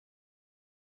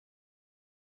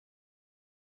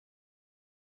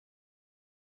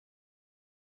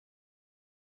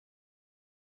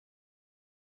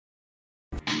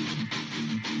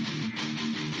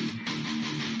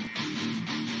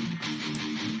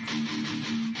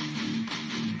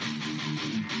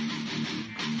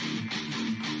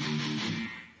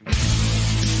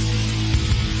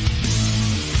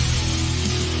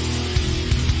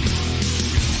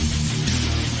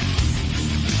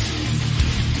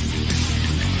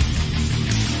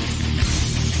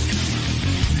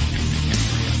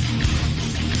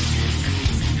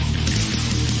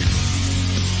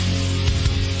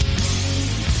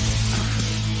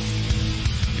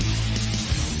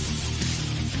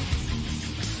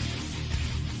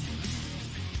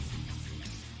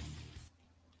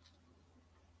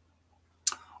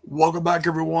Welcome back,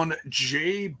 everyone.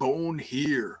 J Bone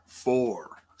here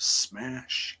for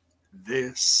Smash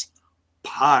This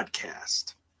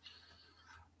Podcast.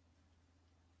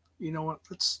 You know what?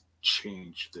 Let's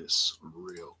change this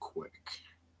real quick.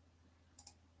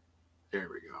 There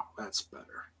we go. That's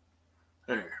better.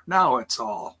 There. Now it's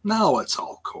all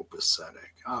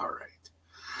copacetic. All right.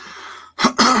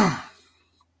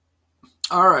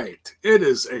 All right. It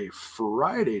is a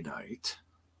Friday night.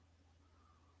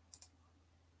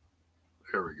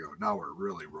 There we go. Now we're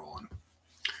really rolling.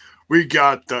 We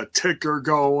got the ticker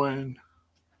going.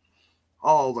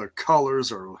 All the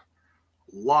colors are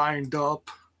lined up.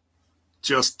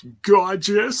 Just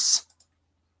gorgeous.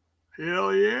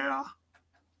 Hell yeah.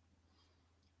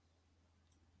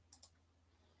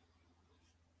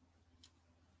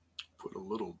 Put a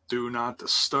little do not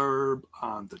disturb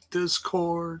on the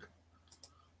Discord.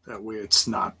 That way it's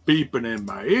not beeping in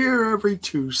my ear every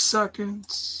 2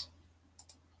 seconds.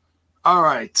 All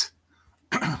right.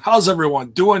 How's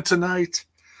everyone doing tonight?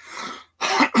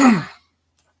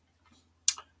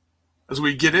 As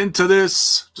we get into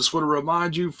this, just want to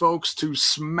remind you folks to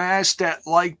smash that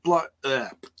like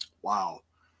button. Wow.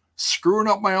 Screwing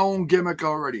up my own gimmick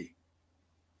already.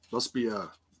 Must be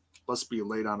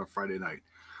late on a Friday night.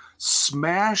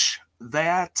 Smash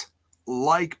that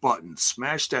like button.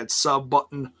 Smash that sub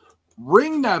button.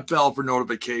 Ring that bell for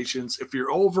notifications. If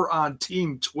you're over on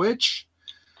Team Twitch,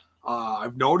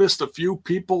 I've noticed a few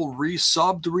people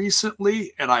resubbed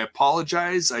recently, and I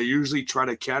apologize. I usually try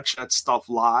to catch that stuff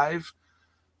live.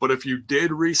 But if you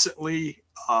did recently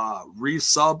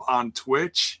resub on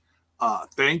Twitch,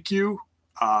 thank you.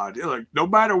 No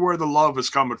matter where the love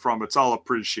is coming from, it's all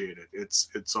appreciated.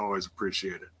 It's always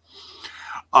appreciated.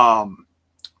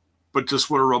 But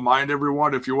just want to remind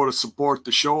everyone, if you want to support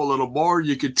the show a little more,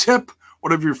 you can tip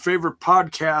one of your favorite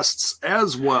podcasts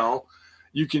as well.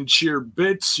 You can cheer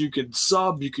bits, you can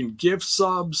sub, you can gift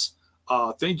subs.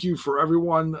 Thank you for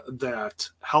everyone that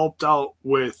helped out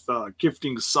with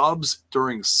gifting subs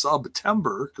during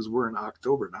September, because we're in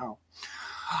October now.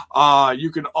 You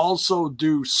can also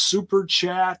do super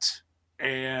chat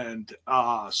and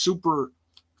super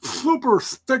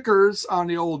stickers on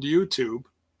the old YouTube.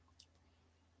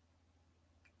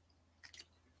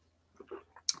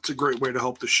 It's a great way to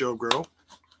help the show grow.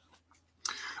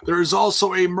 There is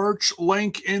also a merch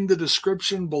link in the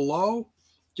description below.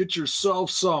 Get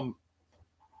yourself some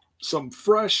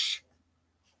fresh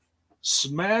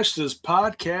Smash This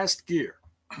Podcast gear.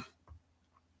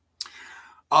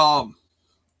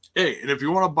 Hey, and if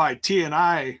you want to buy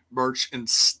TNI merch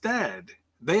instead,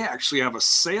 they actually have a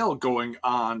sale going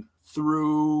on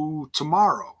through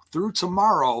tomorrow.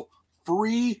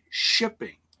 Free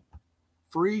shipping.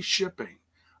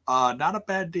 Not a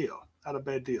bad deal.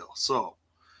 So,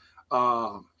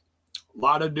 a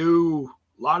lot of new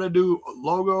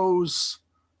logos,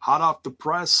 hot off the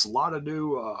press. A lot of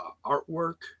new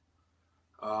artwork.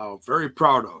 Very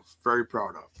proud of.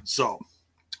 So,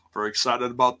 very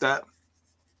excited about that.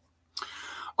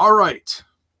 All right,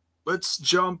 let's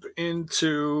jump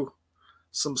into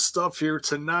some stuff here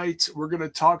tonight. We're going to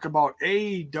talk about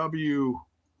AEW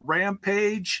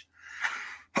Rampage.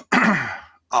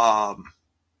 I'm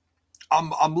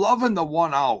loving the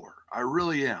 1 hour. I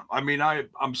really am. I mean,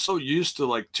 I'm so used to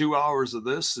like 2 hours of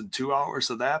this and 2 hours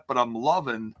of that, but I'm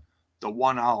loving the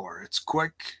 1 hour. It's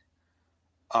quick.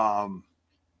 It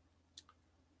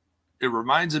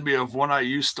reminds me of when I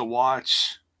used to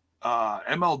watch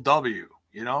MLW,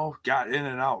 got in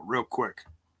and out real quick.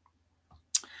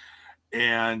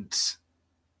 And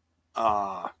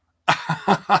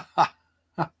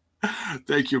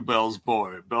thank you, Bell's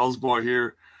Boy. Bell's Boy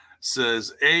here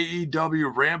says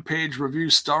AEW Rampage review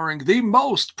starring the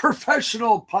most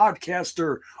professional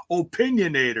podcaster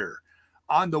opinionator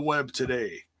on the web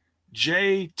today,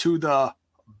 J to the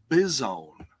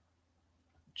Bizone.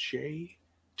 J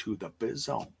to the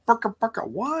Bizone. Burka,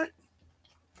 what?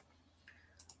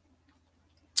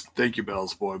 Thank you,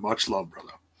 Bell's Boy. Much love,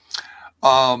 brother.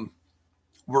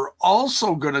 We're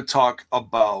also going to talk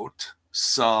about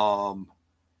some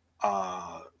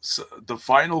the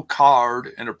final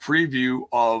card and a preview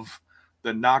of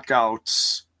the Knockdown,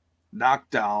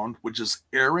 which is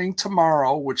airing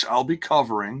tomorrow, which I'll be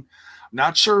covering.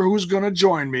 Not sure who's going to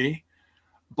join me,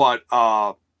 but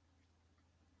and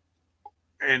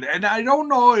I don't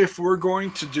know if we're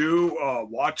going to do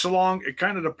watch along. It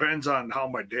kind of depends on how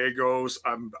my day goes.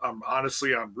 I'm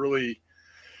honestly, I'm really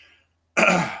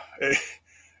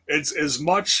it's as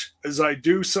much as I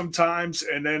do sometimes,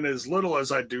 and then as little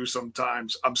as I do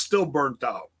sometimes. I'm still burnt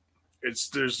out.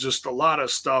 There's just a lot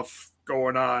of stuff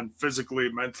going on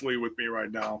physically, mentally with me right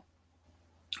now.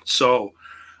 So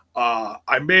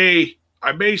I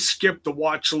may skip the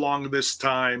watch along this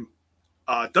time.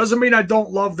 Doesn't mean I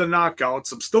don't love the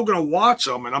knockouts. I'm still going to watch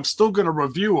them and I'm still going to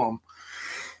review them.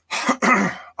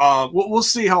 We'll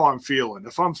see how I'm feeling.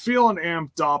 If I'm feeling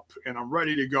amped up and I'm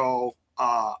ready to go,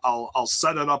 I'll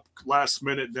set it up last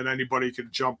minute. Then anybody can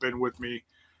jump in with me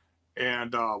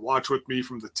and watch with me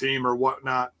from the team or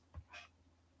whatnot.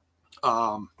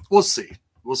 We'll see.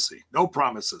 We'll see. No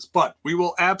promises, but we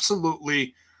will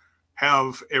absolutely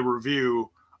have a review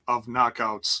of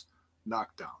Knockouts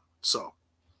Knockdown. So,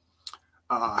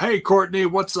 hey, Courtney,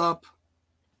 what's up?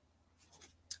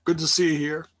 Good to see you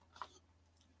here.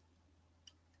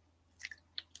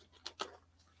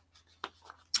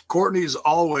 Courtney's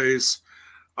always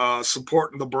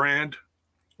supporting the brand,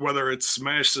 whether it's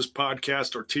Smash This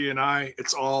Podcast or TNI.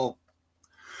 It's all,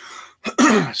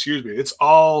 excuse me, it's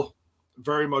all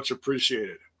very much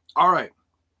appreciated. All right.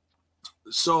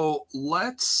 So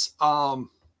let's,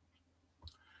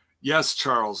 yes,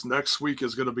 Charles, next week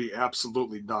is going to be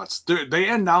absolutely nuts. They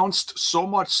announced so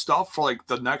much stuff for like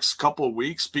the next couple of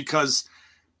weeks because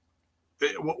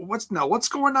what's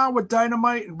going on with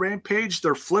Dynamite and Rampage?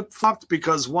 They're flip-flopped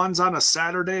because one's on a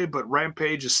Saturday, but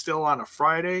Rampage is still on a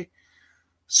Friday.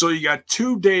 So you got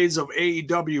 2 days of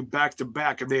AEW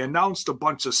back-to-back, and they announced a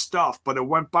bunch of stuff, but it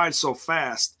went by so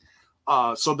fast.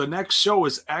 So the next show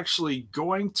is actually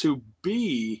going to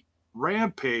be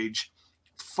Rampage,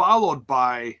 followed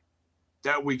by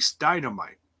that week's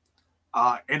Dynamite.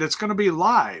 And it's going to be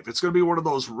live. It's going to be one of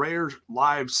those rare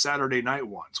live Saturday night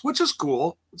ones, which is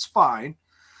cool. It's fine.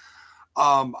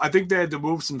 I think they had to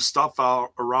move some stuff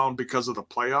around because of the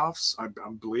playoffs, I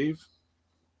believe.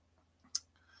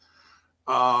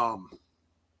 Oh,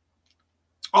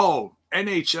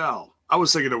 NHL. I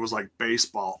was thinking it was like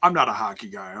baseball. I'm not a hockey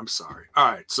guy. I'm sorry.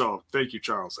 All right. So thank you,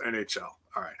 Charles. NHL.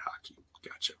 All right. Hockey.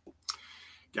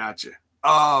 Gotcha.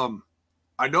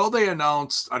 I know they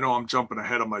announced, I know I'm jumping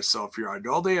ahead of myself here. I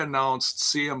know they announced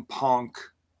CM Punk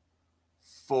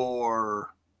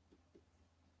for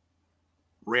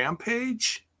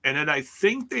Rampage. And then I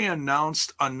think they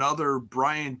announced another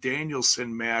Bryan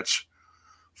Danielson match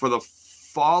for the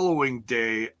following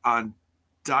day on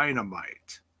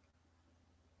Dynamite.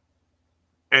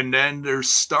 And then they're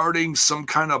starting some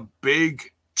kind of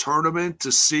big tournament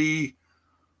to see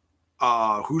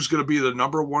who's going to be the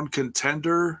number one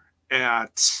contender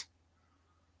at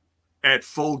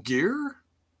Full Gear.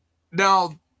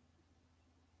 Now,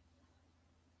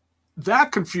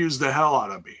 that confused the hell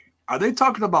out of me. Are they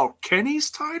talking about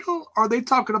Kenny's title? Or are they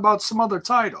talking about some other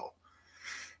title?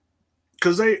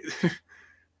 Because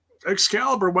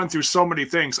Excalibur went through so many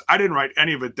things. I didn't write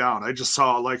any of it down. I just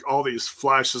saw like all these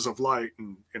flashes of light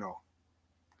and,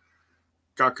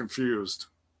 got confused.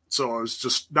 So I was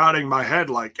just nodding my head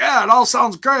like, yeah, it all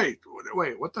sounds great.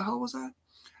 Wait, what the hell was that?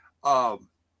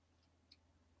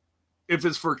 If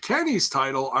it's for Kenny's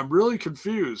title, I'm really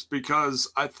confused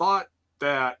because I thought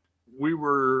that we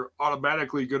were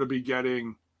automatically going to be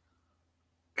getting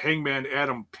Hangman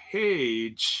Adam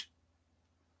Page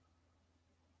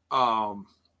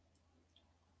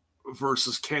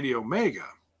versus Kenny Omega.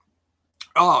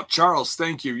 Oh, Charles,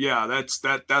 thank you. Yeah,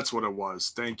 that's what it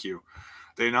was. Thank you.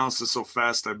 They announced it so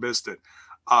fast I missed it.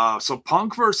 So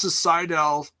Punk versus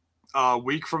Seidel a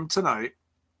week from tonight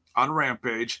on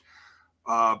Rampage.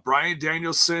 Bryan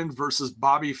Danielson versus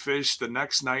Bobby Fish the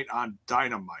next night on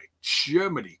Dynamite.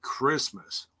 Jiminy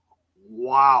Christmas.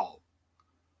 Wow.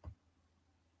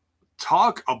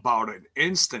 Talk about an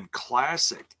instant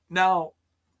classic. Now,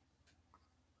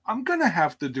 I'm going to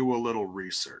have to do a little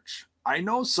research. I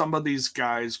know some of these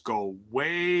guys go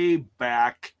way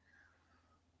back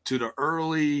to the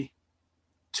early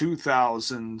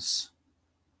 2000s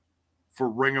for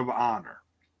Ring of Honor.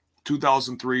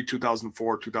 2003,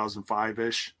 2004,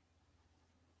 2005-ish.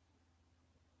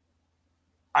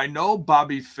 I know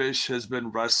Bobby Fish has been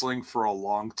wrestling for a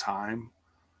long time,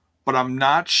 but I'm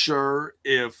not sure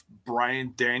if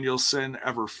Bryan Danielson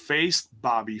ever faced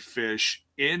Bobby Fish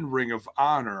in Ring of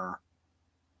Honor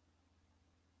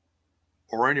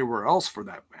or anywhere else for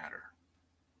that matter.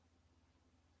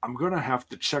 I'm going to have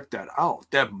to check that out.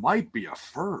 That might be a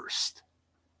first.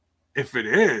 If it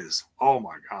is, oh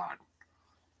my God.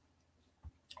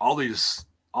 All these,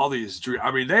 I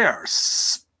mean, they are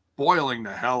spoiling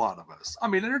the hell out of us. I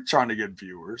mean, they're trying to get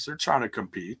viewers. They're trying to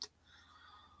compete.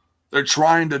 They're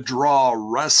trying to draw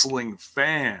wrestling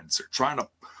fans. They're trying to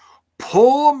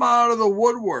pull them out of the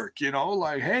woodwork,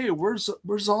 like, hey, where's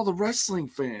all the wrestling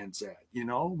fans at? We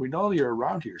know you're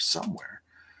around here somewhere.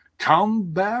 Come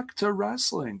back to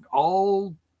wrestling.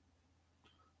 All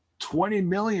 20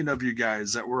 million of you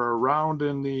guys that were around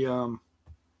in the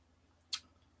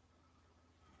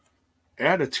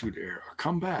Attitude Era,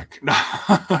 come back. No,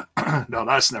 no,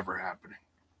 that's never happening.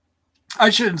 I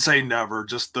shouldn't say never,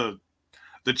 just the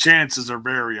chances are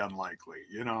very unlikely.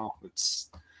 You know, it's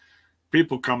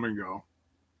people come and go.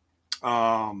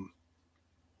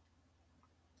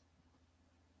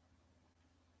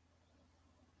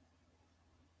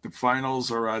 The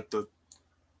finals are at the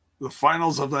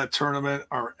finals of that tournament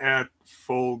are at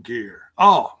Full Gear.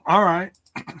 Oh, all right.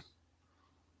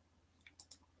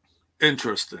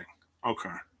 Interesting. Okay.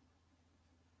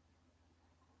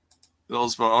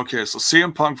 Okay, so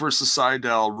CM Punk versus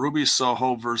Sydal, Ruby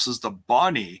Soho versus the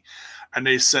Bunny, and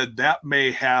they said that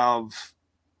may have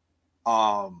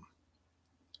an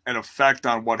effect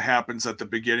on what happens at the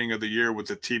beginning of the year with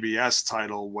the TBS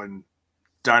title when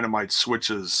Dynamite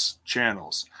switches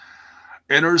channels.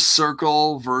 Inner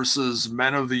Circle versus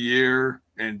Men of the Year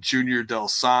and Junior Del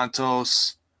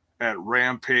Santos at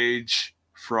Rampage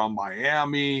from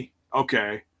Miami.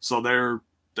 Okay, so they're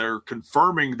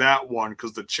confirming that one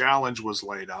because the challenge was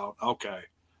laid out. Okay.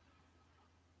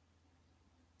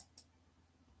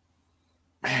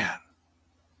 Man,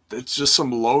 it's just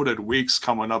some loaded weeks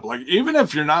coming up. Like, even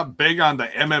if you're not big on the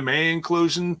MMA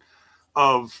inclusion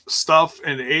of stuff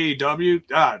in AEW,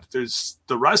 God, there's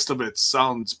the rest of it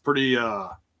sounds pretty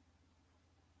awesome.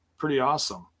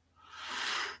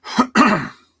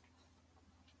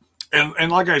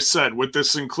 and like I said, with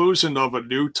this inclusion of a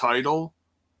new title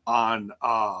on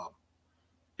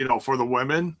for the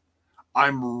women,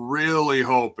 I'm really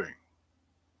hoping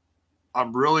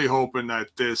that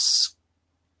this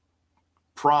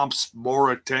prompts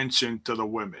more attention to the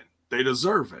women. They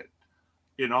deserve it.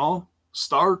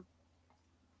 Start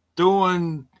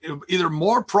doing either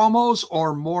more promos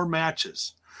or more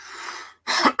matches.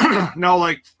 Now,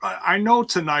 like, I know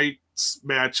tonight's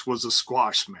match was a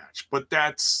squash match, but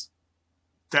that's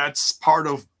part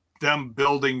of them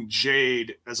building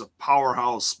Jade as a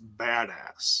powerhouse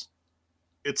badass.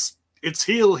 It's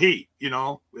heel heat,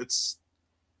 it's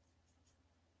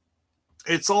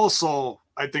also,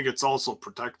 I think it's also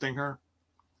protecting her.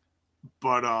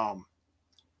 But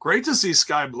great to see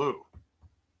Sky Blue.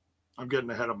 I'm getting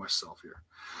ahead of myself here.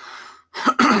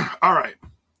 All right.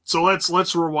 So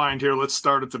let's rewind here. Let's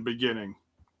start at the beginning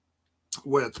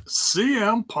with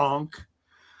CM Punk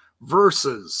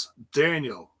versus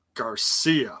Daniel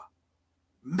Garcia.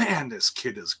 Man, this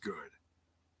kid is good.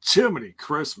 Jiminy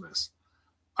Christmas.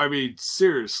 I mean,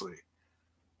 seriously.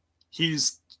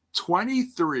 He's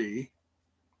 23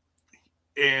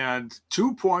 and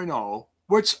 2.0,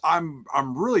 which I'm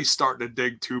really starting to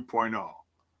dig 2.0.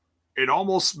 It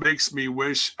almost makes me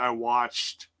wish I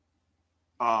watched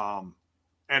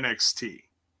NXT,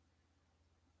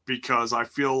 because I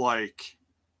feel like,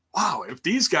 wow, if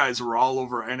these guys were all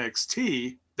over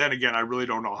NXT, then again, I really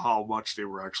don't know how much they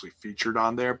were actually featured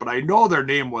on there, but I know their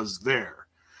name was there.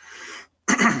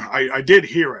 I did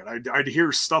hear it. I'd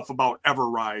hear stuff about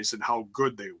Everrise and how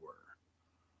good they were.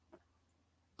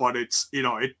 But it's,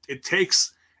 it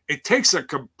takes a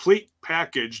complete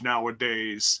package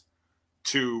nowadays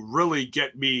to really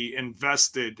get me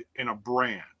invested in a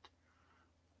brand.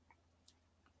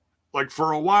 Like,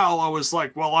 for a while, I was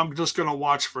like, well, I'm just going to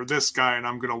watch for this guy and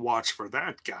I'm going to watch for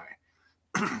that guy.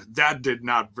 That did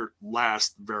not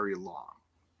last very long.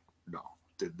 No,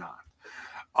 did not.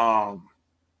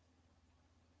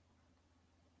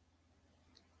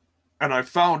 And I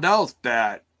found out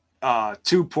that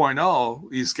 2.0,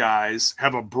 these guys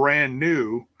have a brand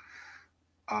new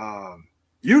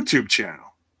YouTube channel.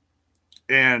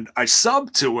 And I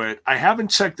sub to it. I haven't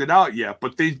checked it out yet,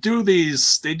 but they do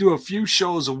a few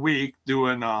shows a week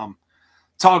doing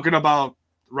talking about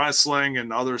wrestling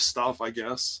and other stuff, I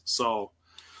guess. So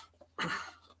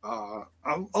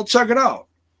I'll check it out.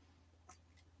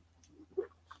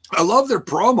 I love their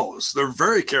promos. They're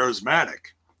very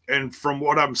charismatic. And from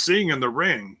what I'm seeing in the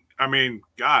ring, I mean,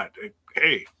 God,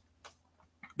 hey,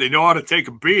 they know how to take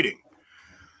a beating.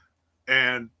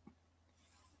 And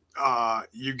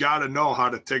you got to know how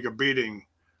to take a beating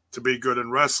to be good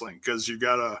in wrestling, because you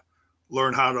got to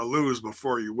learn how to lose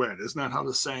before you win. Isn't that how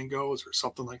the saying goes, or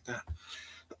something like that?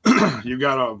 You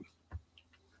got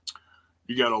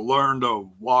to learn to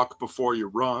walk before you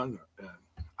run. And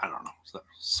I don't know, is that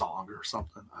a song or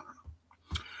something? I don't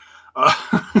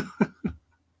know.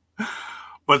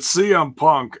 But CM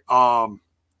Punk,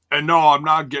 and no, I'm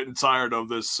not getting tired of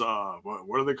this.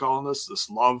 What are they calling this? This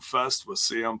love fest with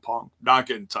CM Punk. Not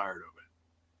getting tired of it.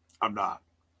 I'm not.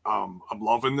 I'm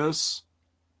loving this.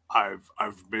 I've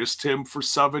missed him for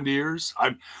 7 years.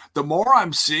 The more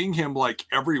I'm seeing him like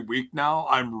every week now,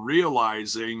 I'm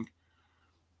realizing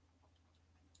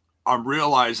I'm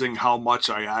realizing how much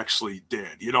I actually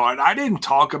did. You know, and I didn't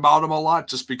talk about him a lot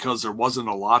just because there wasn't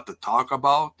a lot to talk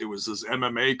about. It was his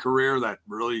MMA career that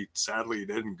really, sadly,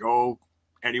 didn't go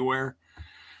anywhere.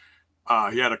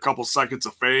 He had a couple seconds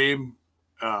of fame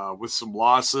with some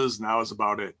losses, and that was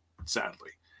about it,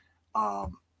 sadly.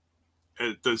 Um,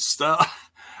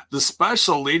 the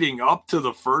special leading up to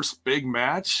the first big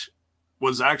match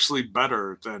was actually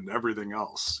better than everything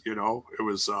else. You know, it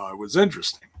was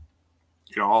interesting.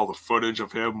 You know, all the footage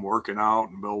of him working out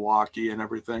in Milwaukee and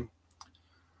everything.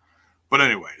 But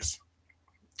anyways,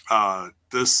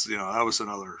 this, you know, that was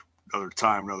another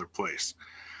time, another place.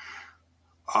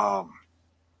 But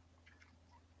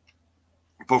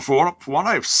for what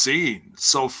I've seen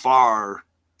so far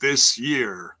this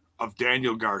year of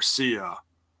Daniel Garcia,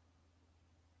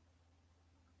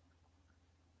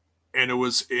 and it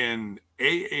was in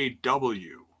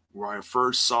AAW where I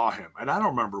first saw him. And I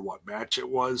don't remember what match it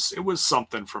was. It was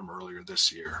something from earlier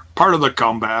this year. Part of the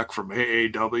comeback from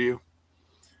AAW.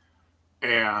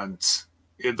 And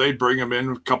they'd bring him in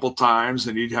a couple times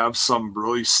and he'd have some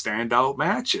really standout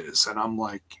matches. And I'm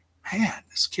like, man,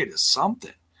 this kid is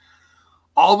something.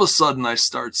 All of a sudden, I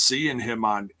start seeing him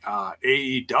on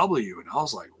AEW, and I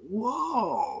was like,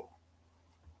 whoa.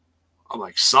 I'm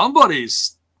like,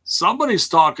 somebody's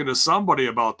talking to somebody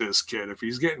about this kid if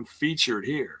he's getting featured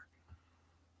here.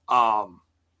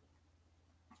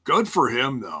 Good for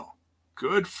him, though.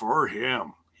 Good for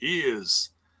him. He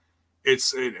is.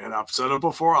 And I've said it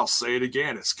before, I'll say it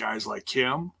again. It's guys like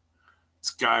him.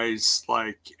 It's guys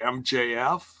like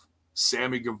MJF,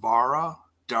 Sammy Guevara,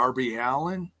 Darby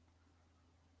Allin.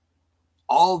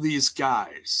 All these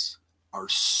guys are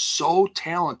so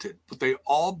talented, but they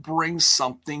all bring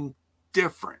something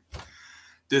different.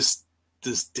 This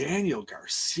Daniel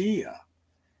Garcia,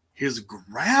 his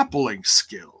grappling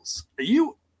skills.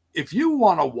 If you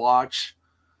want to watch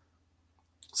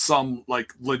some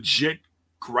like legit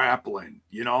grappling,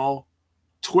 you know,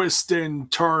 twisting,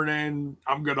 turning,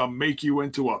 I'm going to make you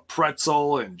into a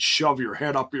pretzel and shove your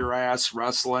head up your ass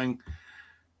wrestling.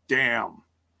 Damn.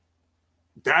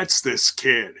 That's this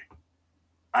kid.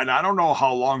 And I don't know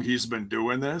how long he's been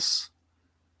doing this,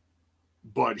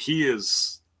 but he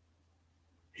is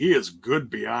good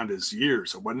beyond his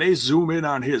years. And when they zoom in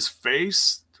on his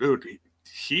face, dude,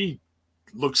 he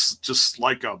looks just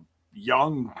like a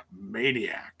young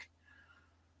maniac,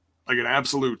 like an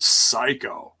absolute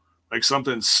psycho, like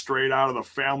something straight out of the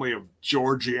family of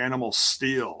George the Animal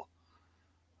Steel.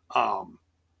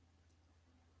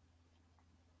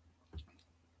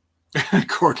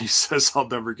 Courtney says, I'll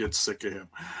never get sick of him.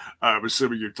 I'm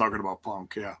assuming you're talking about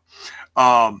Punk, yeah.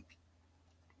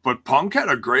 But Punk had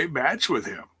a great match with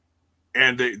him.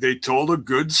 And they told a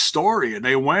good story. And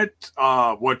they went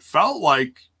what felt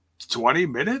like 20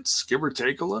 minutes, give or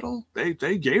take a little. They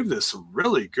gave this a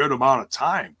really good amount of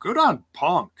time. Good on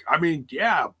Punk. I mean,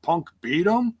 yeah, Punk beat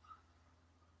him.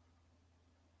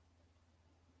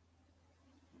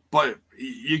 But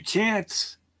you can't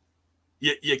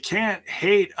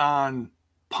hate on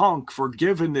Punk for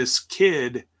giving this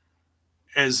kid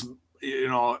as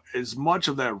much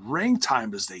of that ring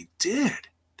time as they did.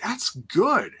 That's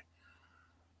good.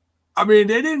 I mean,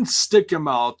 they didn't stick him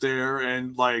out there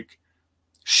and like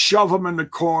shove him in the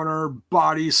corner,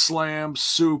 body slam,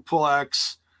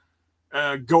 suplex,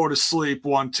 go to sleep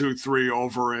 1, 2, 3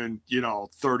 over in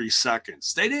 30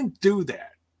 seconds. They didn't do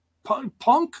that.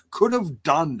 Punk could have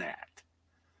done that.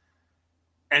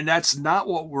 And that's not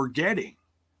what we're getting.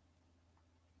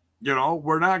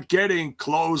 We're not getting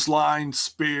clothesline,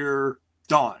 spear,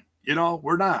 done.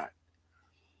 We're not.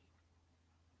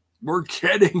 We're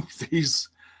getting these,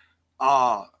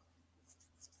 I'll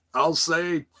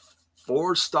say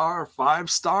 4-star,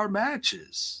 5-star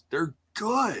matches. They're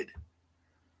good.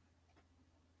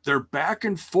 They're back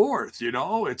and forth.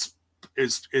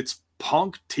 It's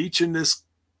Punk teaching this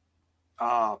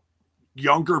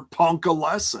younger Punk a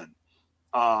lesson.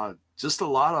 Just a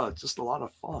lot of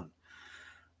fun.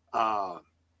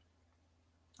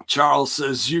 Charles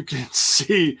says you can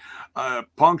see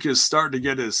Punk is starting to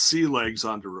get his sea legs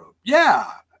under him. Yeah,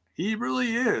 he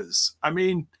really is. I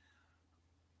mean,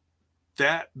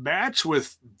 that match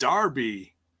with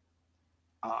Darby,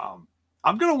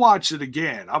 I'm gonna watch it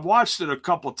again. I've watched it a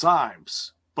couple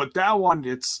times, but that one,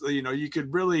 it's you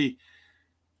could really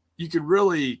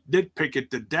nitpick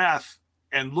it to death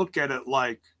and look at it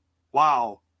like,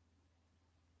 wow,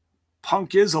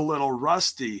 Punk is a little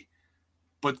rusty,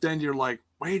 but then you're like,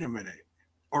 wait a minute,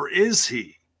 or is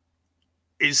he?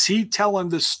 Is he telling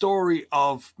the story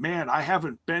of, man, I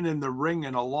haven't been in the ring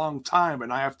in a long time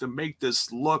and I have to make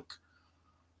this look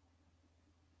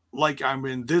like I'm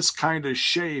in this kind of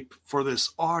shape for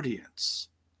this audience.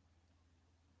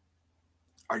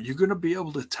 Are you going to be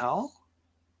able to tell?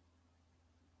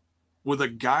 With a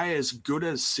guy as good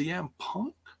as CM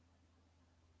Punk?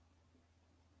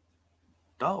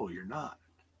 No, you're not.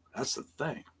 That's the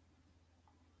thing.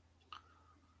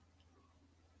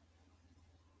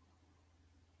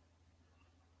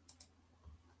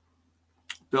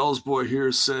 Bell's Boy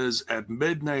here says at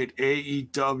midnight,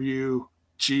 AEW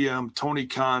GM Tony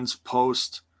Khan's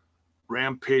post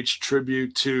Rampage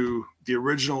tribute to the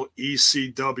original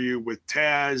ECW with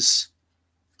Taz,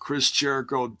 Chris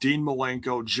Jericho, Dean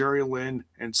Malenko, Jerry Lynn,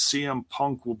 and CM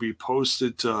Punk will be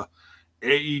posted to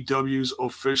AEW's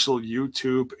official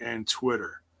YouTube and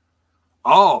Twitter.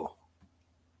 Oh,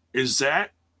 is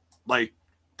that like,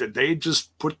 did they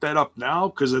just put that up now?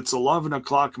 Because it's 11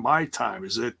 o'clock my time.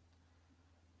 Is it?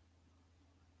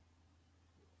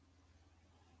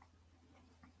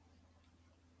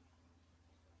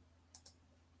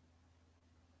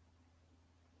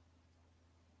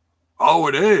 Oh,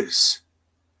 it is.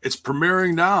 It's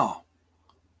premiering now.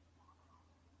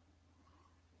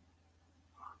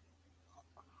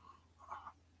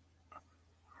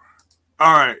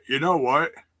 All right, you know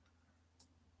what?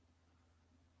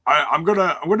 I'm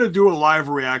gonna do a live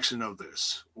reaction of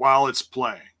this while it's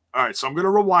playing. All right, so I'm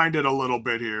gonna rewind it a little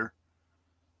bit here.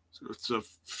 So it's a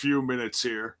few minutes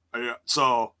here. So,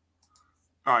 all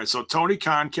right, so Tony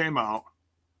Khan came out.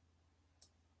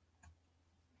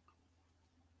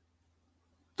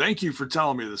 Thank you for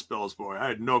telling me this, Bell's Boy. I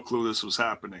had no clue this was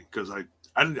happening because I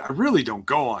really don't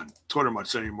go on Twitter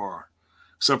much anymore,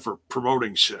 except for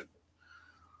promoting shit.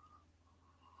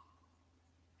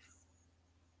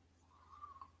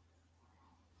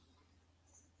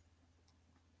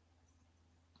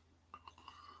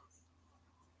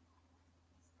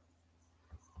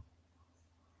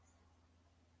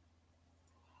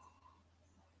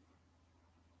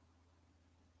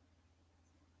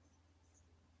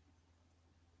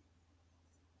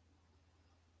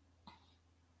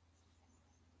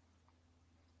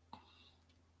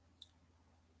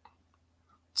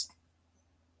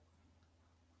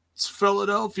 It's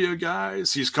Philadelphia,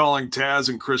 guys. He's calling Taz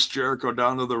and Chris Jericho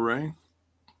down to the ring.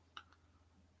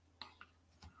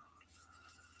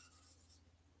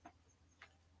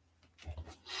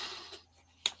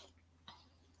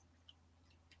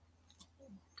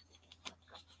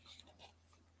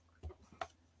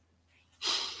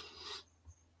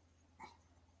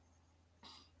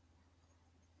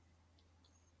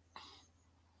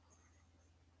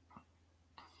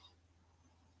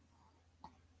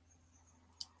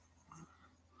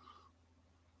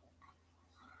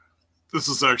 This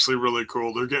is actually really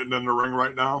cool. They're getting in the ring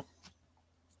right now.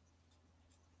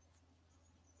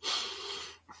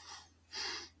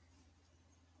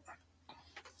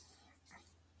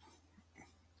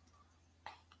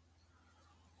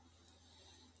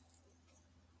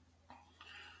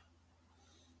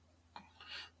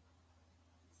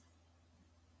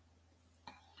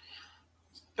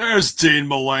 There's Dean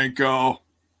Malenko.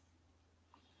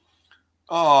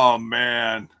 Oh,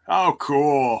 man. How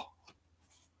cool.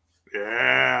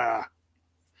 Yeah.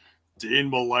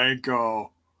 Dean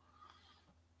Malenko.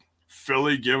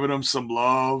 Philly giving him some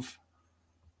love.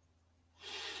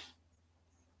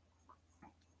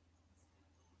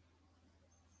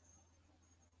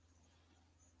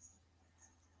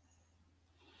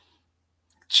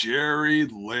 Jerry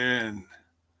Lynn.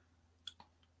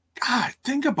 God,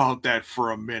 think about that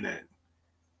for a minute.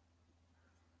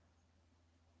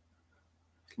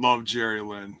 Love Jerry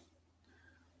Lynn.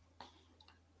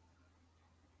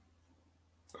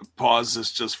 Pause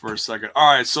this just for a second.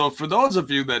 All right, so for those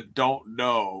of you that don't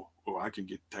know, I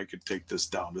could take this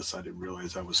down. I didn't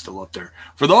realize I was still up there.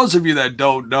 For those of you that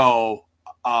don't know,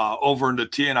 over in the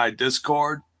TNI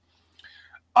Discord,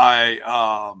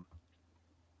 I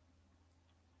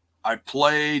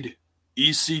played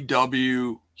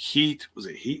ECW Heat. Was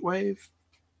it Heat Wave?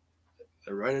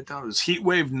 Did I write it down? It was Heat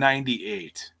Wave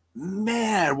 98.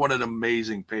 Man, what an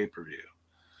amazing pay-per-view.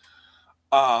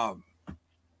 I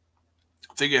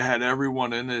think it had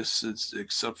everyone in this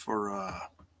except for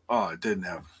it didn't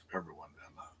have everyone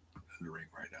in the ring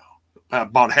right now.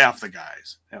 About half the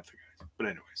guys. But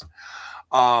anyways,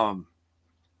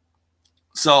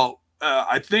 so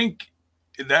I think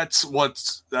that's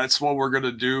what we're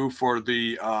gonna do for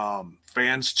the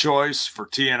fans' choice for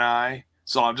TNI.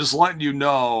 So I'm just letting you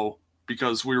know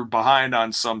because we were behind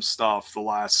on some stuff the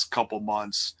last couple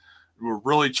months. We're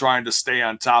really trying to stay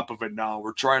on top of it now.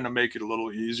 We're trying to make it a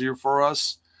little easier for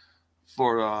us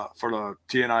for the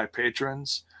TNI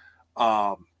patrons.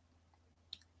 I'm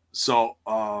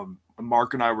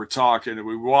Mark and I were talking, and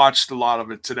we watched a lot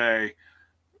of it today.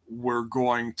 We're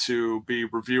going to be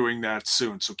reviewing that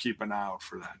soon, so keep an eye out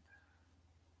for that.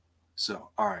 So,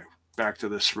 all right, back to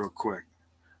this real quick.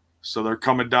 So they're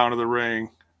coming down to the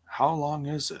ring. How long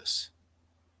is this?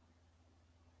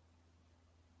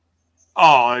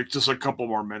 Oh, like just a couple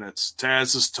more minutes.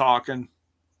 Taz is talking.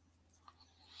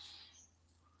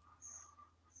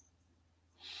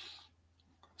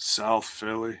 South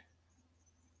Philly.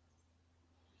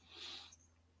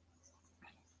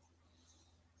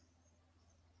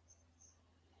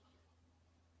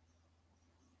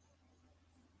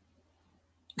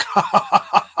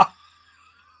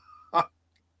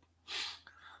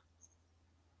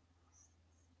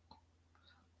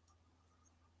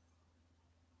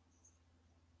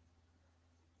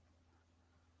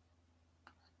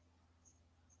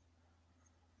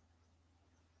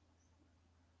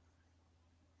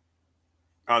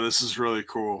 Oh, this is really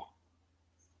cool.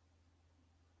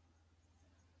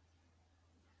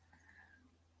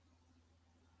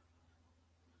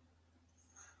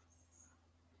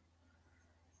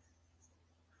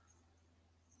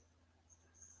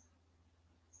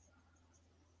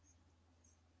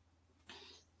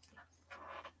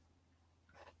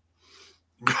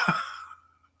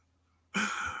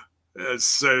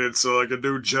 It's like a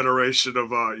new generation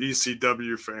of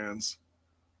ECW fans.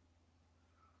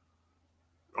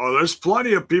 Oh, there's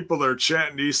plenty of people that are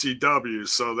chanting ECW,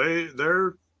 so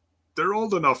they're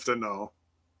old enough to know.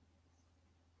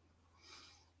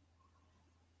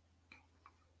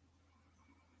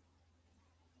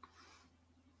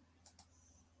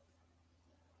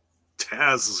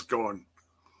 Taz is going.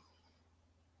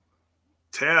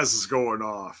 Taz is going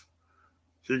off.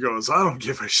 He goes, I don't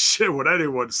give a shit what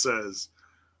anyone says.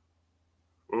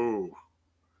 Ooh.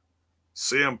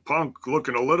 CM Punk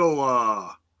looking a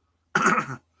little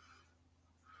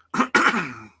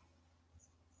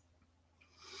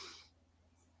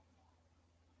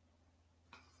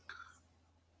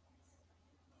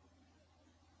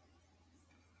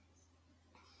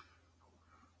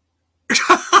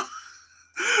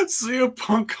CM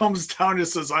Punk comes down and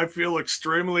says, I feel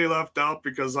extremely left out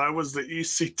because I was the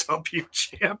ECW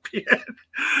champion.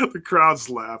 The crowd's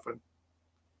laughing.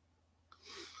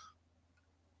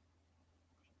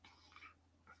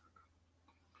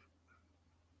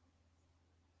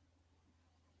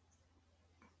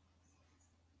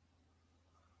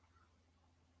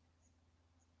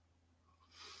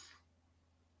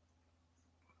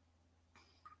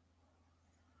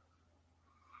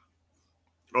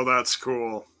 Oh, that's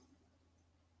cool.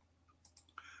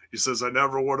 He says, I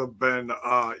never would have been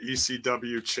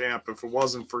ECW champ if it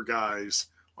wasn't for guys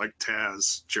like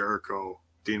Taz, Jericho,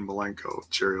 Dean Malenko,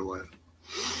 Jerry Lynn.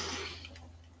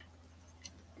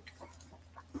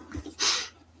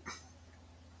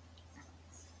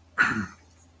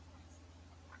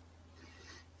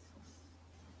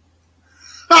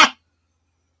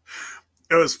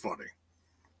 It was funny.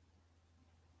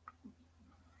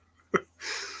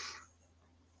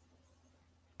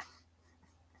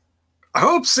 I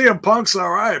hope CM Punk's all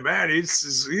right, man.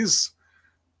 He's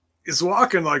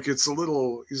walking like he's a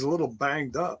little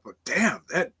banged up. But damn,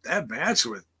 that match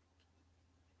was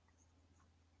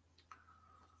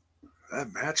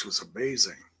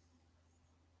amazing.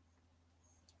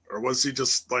 Or was he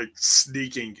just like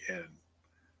sneaking in?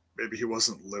 Maybe he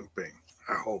wasn't limping.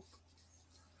 I hope.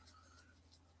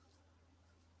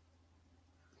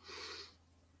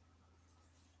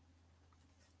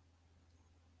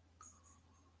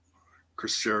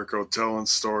 Chris Jericho telling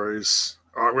stories.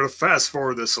 All right, I'm going to fast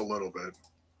forward this a little bit.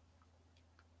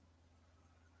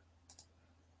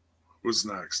 Who's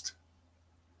next?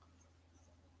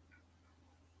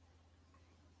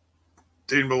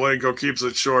 Dean Malenko keeps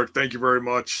it short. Thank you very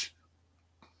much.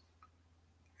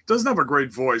 Doesn't have a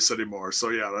great voice anymore, so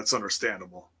yeah, that's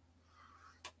understandable.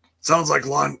 Sounds like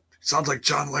John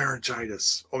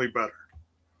Laryngitis, only better.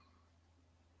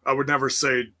 I would never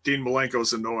say Dean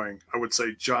Malenko's annoying. I would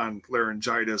say John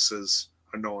Laryngitis is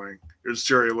annoying. Here's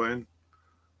Jerry Lynn.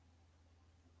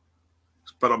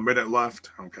 There's about a minute left.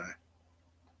 Okay.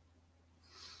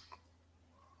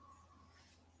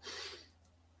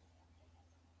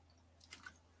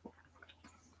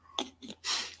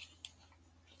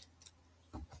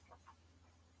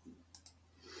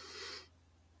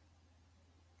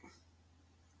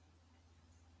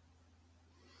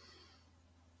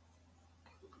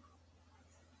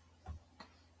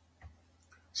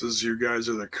 Says you guys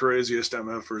are the craziest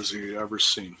MFers you ever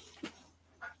seen.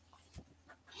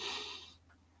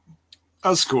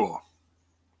 That's cool.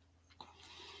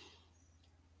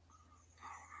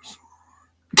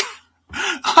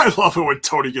 I I love it when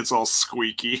Tony gets all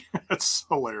squeaky. That's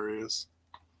hilarious.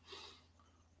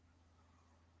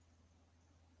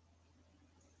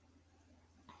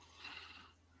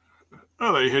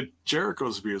 Oh, they hit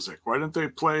Jericho's music. Why didn't they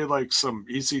play like some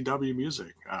ECW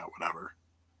music? Whatever.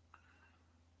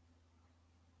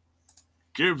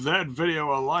 Give that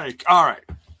video a like. All right.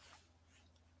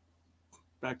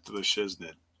 Back to the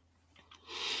shiznit.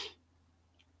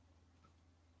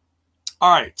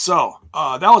 All right, so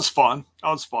that was fun. That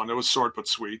was fun. It was short but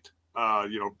sweet.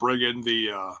 Bring in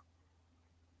the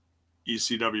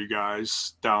ECW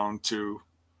guys down to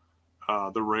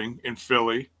the ring in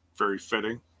Philly. Very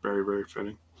fitting. Very, very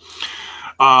fitting.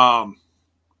 Yeah,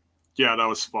 that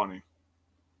was funny.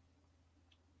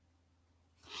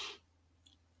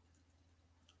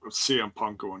 Let's see CM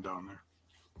Punk going down there.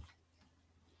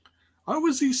 I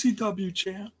was ECW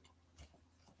champ.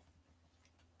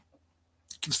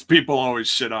 Because people always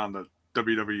shit on the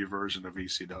WWE version of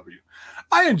ECW.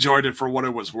 I enjoyed it for what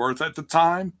it was worth at the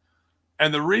time.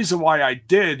 And the reason why I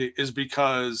did is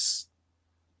because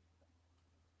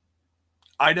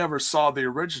I never saw the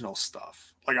original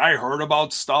stuff. Like, I heard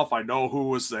about stuff. I know who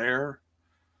was there.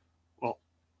 Well,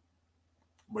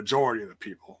 majority of the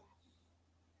people.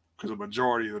 Because the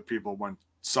majority of the people went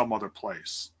some other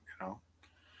place,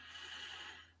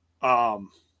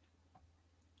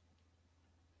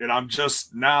 And I'm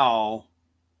just now,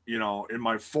 in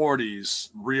my 40s,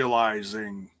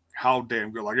 realizing how damn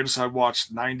good. Like, I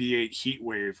watched 98 Heat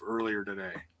Wave earlier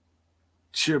today.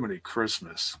 Jiminy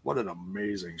Christmas. What an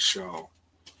amazing show.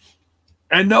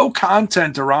 And no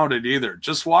content around it either.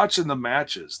 Just watching the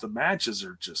matches. The matches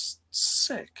are just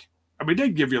sick. I mean, they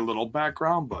give you a little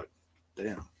background, but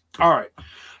damn. All right.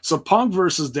 So Punk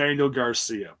versus Daniel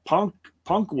Garcia. Punk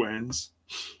wins.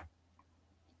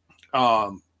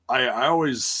 I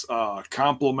always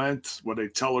compliment when they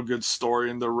tell a good story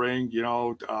in the ring.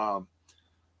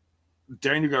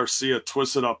 Daniel Garcia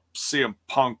twisted up CM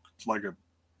Punk like a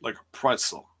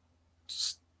pretzel.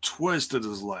 Just twisted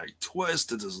his leg.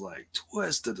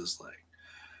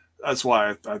 That's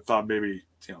why I thought maybe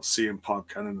CM Punk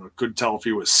kind of couldn't tell if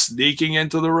he was sneaking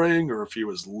into the ring or if he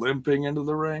was limping into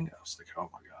the ring. I was like, oh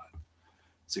my god,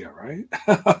 is he all right?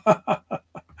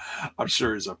 I'm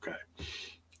sure he's okay.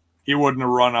 He wouldn't have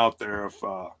run out there if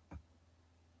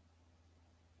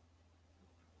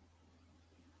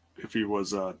he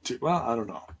was well, I don't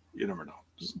know. You never know.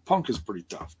 Punk is pretty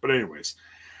tough. But anyways,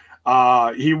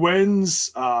 he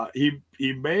wins. He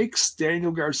makes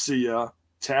Daniel Garcia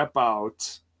tap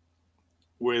out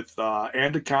with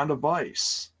Anaconda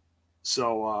Vice.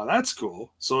 So that's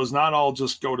cool. So it's not all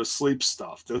just go to sleep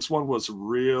stuff. This one was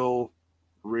real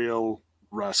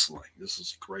wrestling. This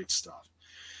is great stuff.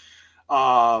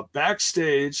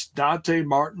 Backstage, Dante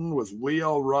Martin with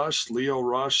Leo Rush. Leo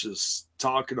Rush is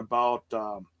talking about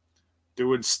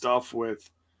doing stuff with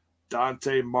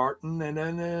Dante Martin, and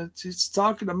then he's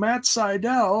talking to Matt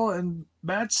Sydal, and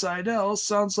Matt Sydal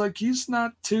sounds like he's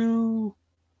not too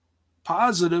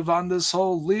positive on this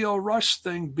whole Leo Rush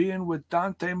thing being with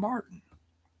Dante Martin.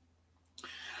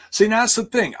 See, that's the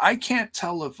thing. I can't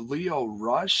tell if Leo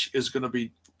Rush is going to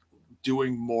be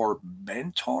doing more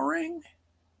mentoring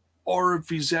or if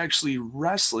he's actually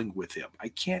wrestling with him. I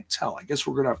can't tell. I guess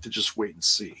we're going to have to just wait and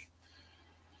see.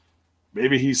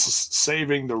 Maybe he's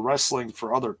saving the wrestling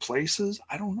for other places.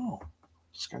 I don't know.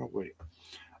 Just kind of wait.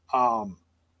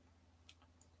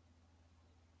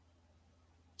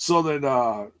 So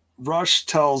then Rush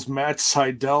tells Matt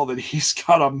Sydal that he's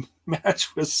got a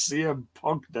match with CM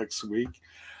Punk next week.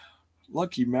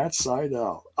 Lucky Matt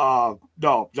Sydal.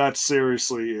 No, that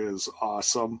seriously is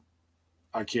awesome.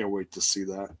 I can't wait to see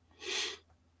that.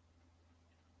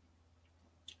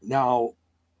 Now,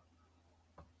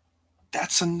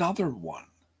 that's another one.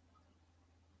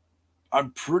 I'm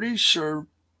pretty sure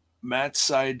Matt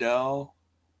Sydal.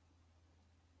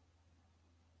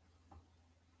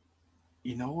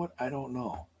 You know what? I don't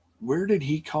know. Where did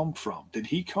he come from? Did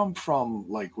he come from,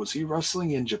 was he wrestling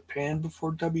in Japan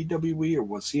before WWE, or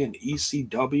was he in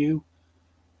ECW?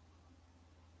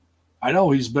 I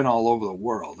know he's been all over the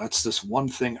world. That's this one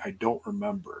thing I don't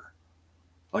remember.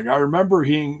 I remember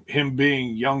him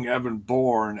being young Evan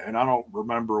Bourne, and I don't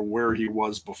remember where he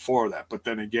was before that. But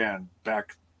then again,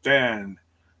 back then,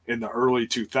 in the early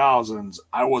 2000s,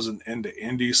 I wasn't into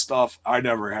indie stuff. I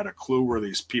never had a clue where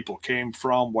these people came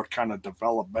from, what kind of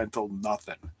developmental,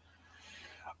 nothing.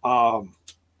 All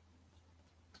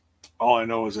I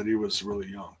know is that he was really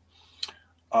young.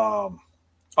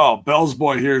 Bell's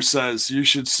Boy here says you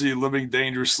should see Living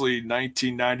Dangerously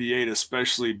 1998,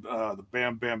 especially the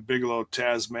Bam Bam Bigelow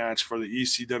Taz match for the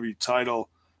ECW title.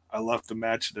 I left the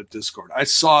match in the Discord. I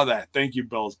saw that. Thank you,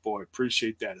 Bell's boy.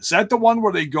 Appreciate that. Is that the one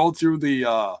where they go through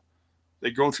the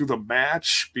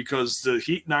match because the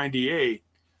Heat 98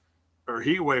 or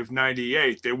Heat Wave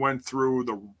 98, they went through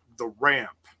the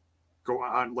ramp, go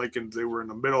on they were in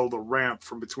the middle of the ramp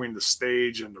from between the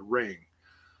stage and the ring.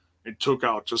 It took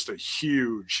out just a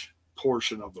huge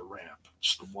portion of the ramp.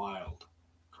 Just wild,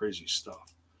 crazy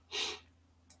stuff.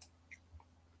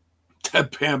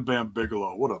 That Bam Bam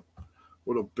Bigelow,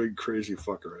 what a big crazy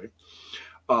fucker,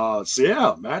 eh? So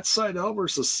yeah, Matt Sydal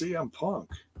versus CM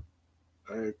Punk.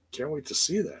 I can't wait to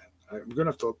see that. I'm gonna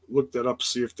have to look that up,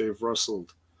 see if they've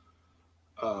wrestled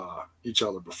each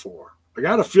other before. I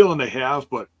got a feeling they have,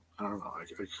 but I don't know. I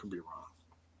could be wrong.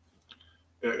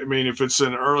 I mean, if it's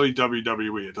in early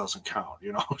WWE, it doesn't count.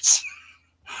 You know,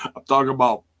 I'm talking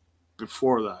about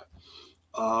before that.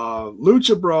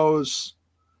 Lucha Bros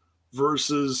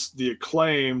versus the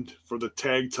Acclaimed for the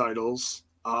tag titles.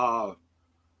 Man,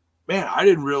 I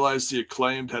didn't realize the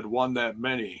Acclaimed had won that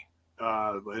many,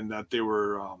 and that they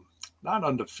were not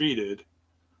undefeated,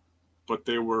 but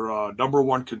they were number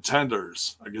one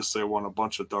contenders. I guess they won a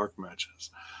bunch of dark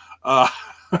matches.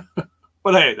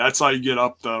 But hey, that's how you get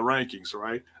up the rankings,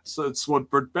 right? So it's what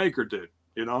Britt Baker did,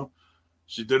 you know?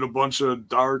 She did a bunch of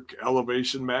dark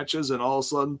elevation matches, and all of a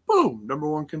sudden, boom, number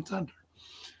one contender.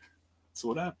 That's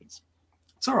what happens.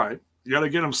 It's all right. You got to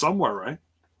get them somewhere, right?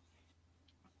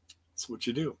 That's what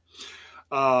you do.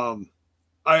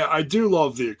 I do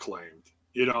love the Acclaimed.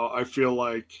 You know, I feel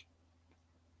like,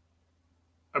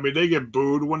 I mean, they get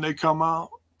booed when they come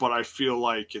out, but I feel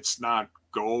like it's not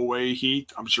go away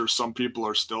heat. I'm sure some people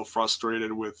are still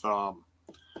frustrated with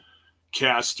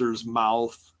Caster's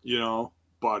mouth, you know,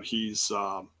 but he's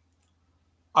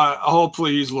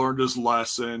hopefully he's learned his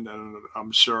lesson, and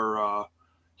I'm sure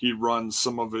he runs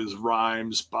some of his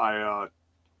rhymes by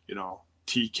you know,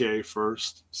 TK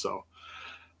first. So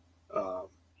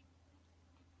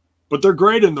but they're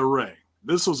great in the ring.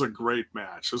 This was a great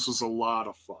match. This was a lot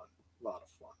of fun.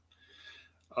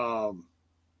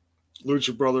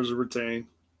 Lucha Brothers retain.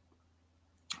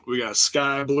 We got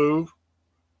Sky Blue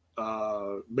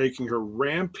making her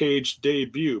Rampage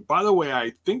debut. By the way,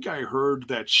 I think I heard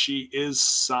that she is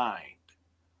signed.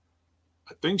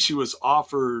 I think she was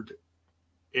offered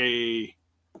a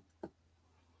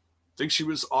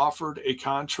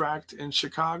contract in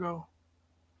Chicago,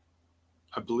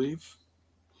 I believe.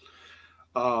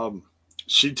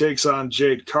 She takes on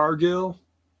Jade Cargill.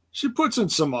 She puts in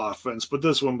some offense, but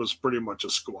this one was pretty much a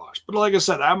squash. But like I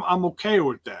said, I'm okay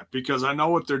with that because I know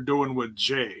what they're doing with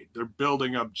Jade. They're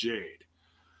building up Jade.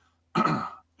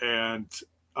 And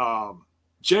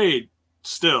Jade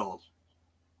still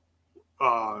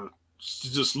she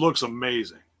just looks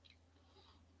amazing.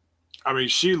 I mean,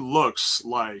 she looks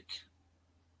like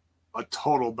a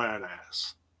total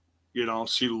badass. You know,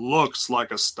 she looks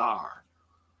like a star.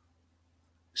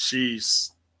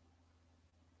 She's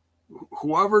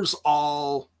whoever's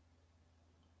all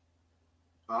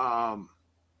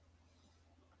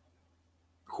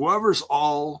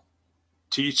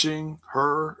teaching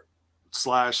her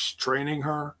 / training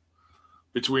her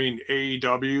between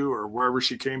AEW or wherever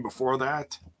she came before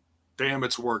that, damn,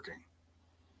 it's working.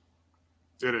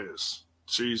 It is.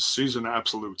 She's an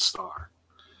absolute star.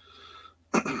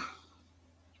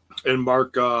 And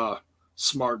Mark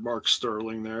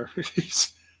Sterling there.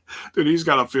 He's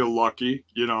got to feel lucky,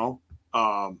 you know.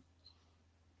 I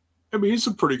mean, he's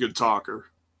a pretty good talker.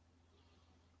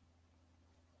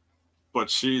 But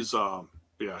she's an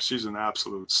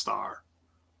absolute star.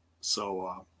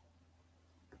 So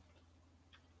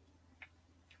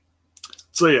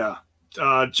yeah,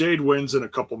 Jade wins in a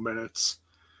couple minutes,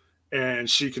 and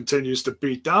she continues to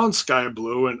beat down Sky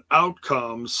Blue, and out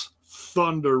comes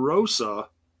Thunder Rosa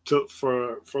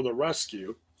for the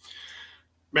rescue.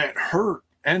 Man, her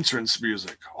entrance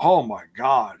music, oh my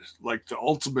god, like the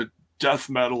ultimate death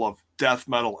metal of death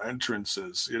metal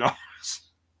entrances, you know.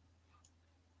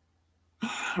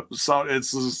 So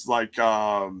it's just like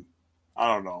I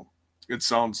don't know, it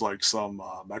sounds like some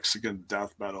Mexican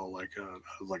death metal, like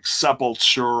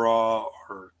Sepultura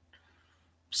or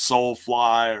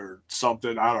Soulfly or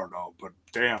something, I don't know, but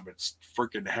damn, it's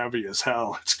freaking heavy as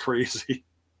hell. It's crazy.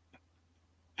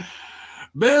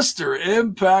 Mr.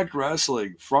 Impact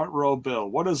Wrestling, Front Row Bill.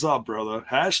 What is up, brother?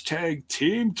 #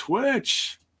 Team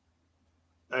Twitch.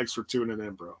 Thanks for tuning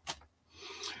in, bro.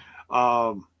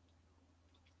 All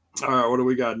right, what do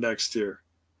we got next here?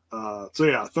 So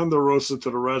yeah, Thunder Rosa to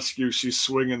the rescue. She's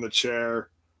swinging the chair,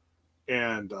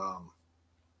 and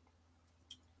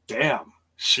damn,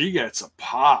 she gets a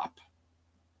pop.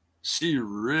 She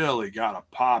really got a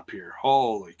pop here.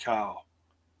 Holy cow.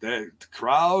 The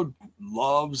crowd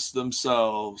loves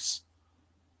themselves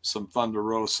some Thunder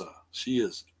Rosa. She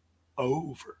is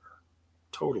over.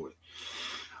 Totally.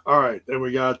 All right. Then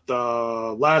we got,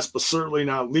 last but certainly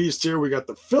not least here, we got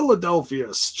the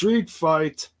Philadelphia Street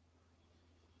Fight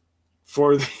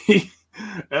for the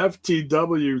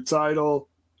FTW title,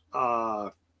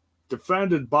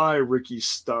 defended by Ricky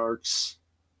Starks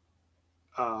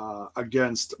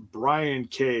against Brian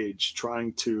Cage,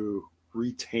 trying to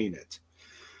retain it.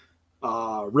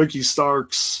 Ricky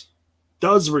Starks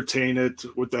does retain it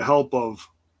with the help of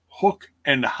Hook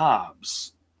and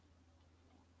Hobbs.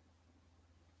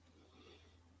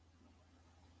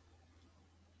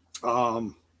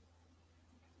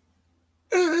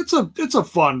 It's a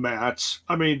fun match.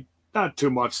 I mean, not too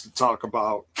much to talk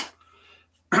about.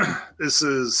 This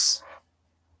is,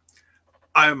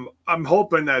 I'm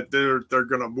hoping that they're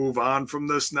gonna move on from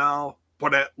this now,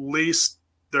 but at least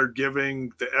they're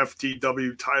giving the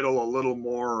FTW title a little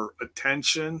more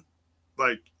attention.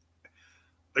 Like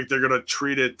they're gonna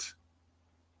treat it.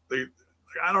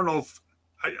 I don't know if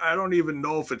I don't even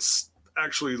know if it's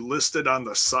actually listed on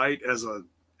the site as an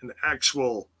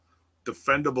actual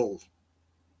defendable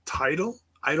title.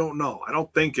 I don't know. I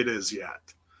don't think it is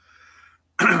yet.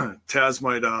 Taz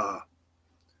might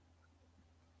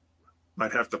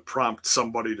have to prompt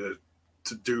somebody to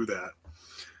do that.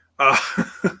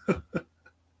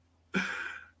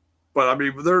 But I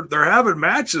mean, they're having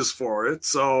matches for it,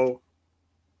 so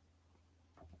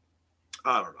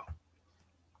I don't know.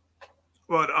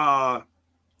 But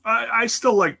I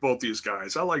still like both these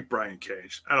guys. I like Brian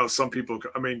Cage. I know some people.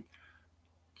 I mean,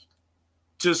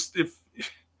 just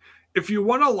if you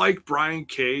want to like Brian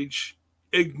Cage,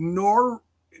 ignore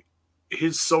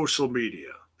his social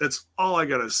media. That's all I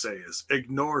gotta say is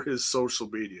ignore his social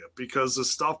media, because the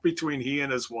stuff between he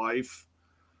and his wife,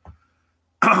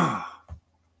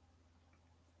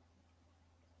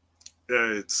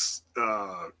 it's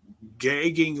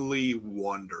gaggingly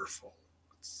wonderful.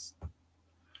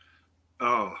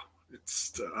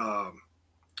 It's in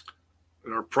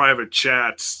our private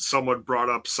chats, someone brought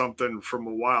up something from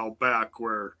a while back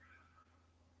where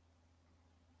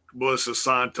Melissa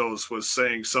Santos was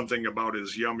saying something about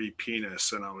his yummy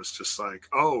penis, and I was just like,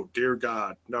 oh, dear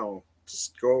God, no,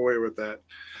 just go away with that.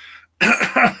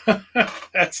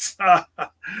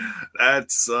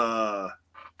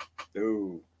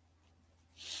 Ooh.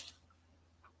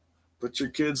 Put your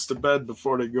kids to bed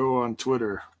before they go on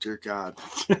Twitter. Dear God.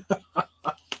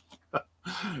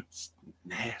 It's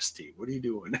nasty. What are you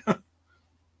doing?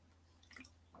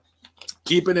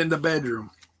 Keep it in the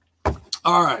bedroom.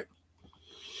 All right.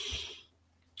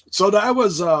 So that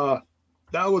was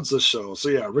the show. So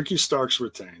yeah, Ricky Starks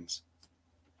retains.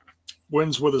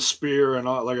 Wins with a spear, and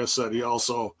like I said, he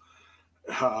also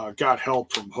got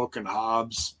help from Hook and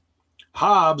Hobbs.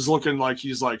 Hobbs looking like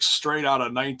he's like straight out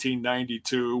of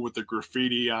 1992 with the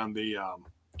graffiti on the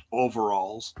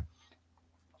overalls.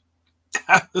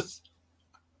 I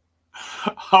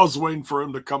was waiting for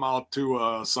him to come out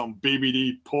to some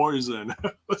BBD Poison.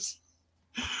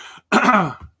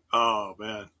 Oh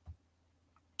man,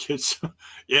 kids.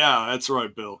 Yeah, that's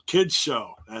right, Bill. Kids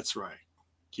show. That's right.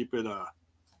 Keep it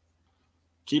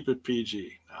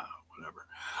PG. Whatever.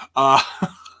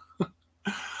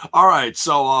 All right,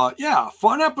 so yeah,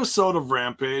 fun episode of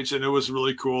Rampage, and it was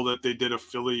really cool that they did a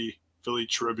Philly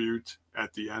tribute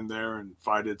at the end there and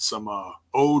invited some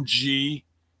OG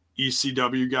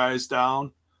ECW guys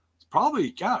down. It's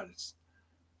probably, God,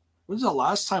 when's the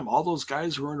last time all those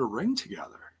guys were in a ring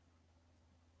together?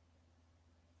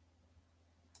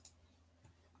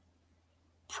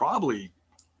 Probably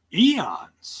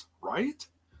eons, right?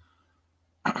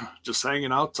 Just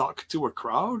hanging out, talking to a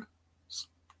crowd. It's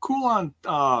cool on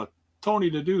Tony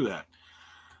to do that.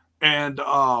 And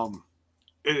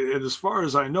as far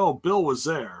as I know, Bill was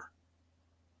there.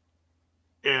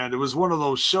 And it was one of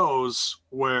those shows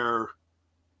where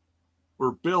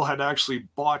Bill had actually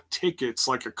bought tickets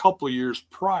like a couple of years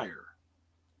prior.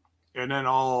 And then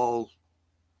all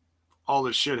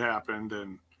this shit happened,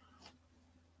 and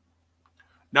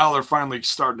now they're finally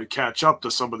starting to catch up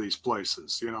to some of these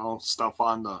places, you know, stuff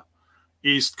on the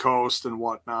East Coast and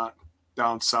whatnot,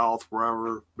 down south,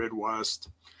 wherever, Midwest.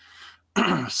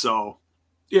 So,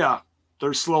 yeah,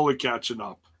 they're slowly catching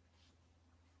up.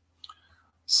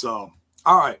 So,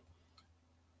 all right.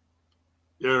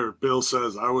 Yeah, Bill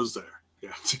says I was there.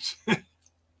 Yeah.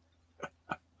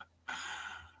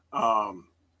 I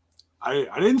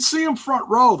didn't see him front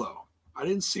row, though. I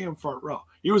didn't see him front row.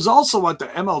 He was also at the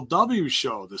MLW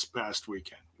show this past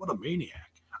weekend. What a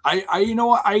maniac. You know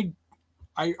what? I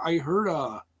heard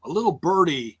a little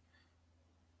birdie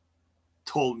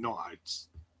told, no,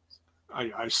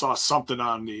 I saw something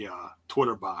on the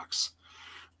Twitter box.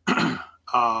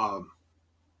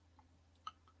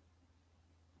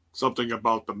 Something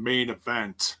about the main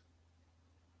event.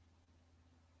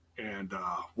 And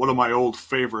one of my old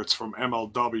favorites from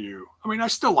MLW. I mean, I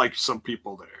still like some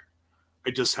people there.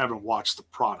 I just haven't watched the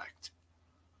product.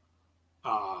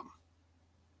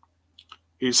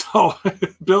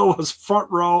 Bill was front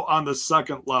row on the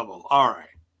second level. All right.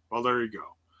 Well, there you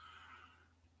go.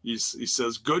 He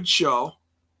says, good show.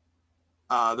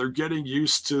 They're getting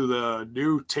used to the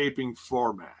new taping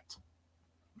format.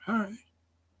 All right.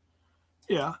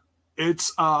 Yeah.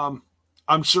 It's I'm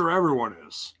sure everyone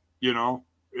is, you know.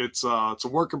 It's a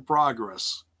work in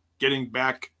progress getting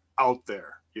back out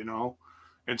there, you know,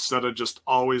 instead of just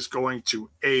always going to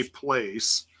a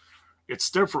place. It's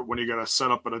different when you got to set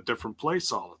up at a different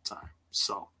place all the time.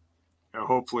 So, you know,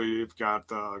 hopefully you've got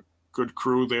a good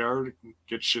crew there to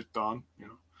get shit done, you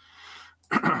know.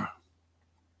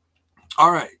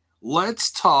 All right,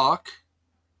 let's talk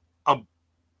about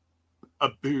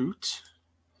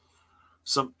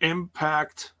some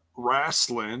Impact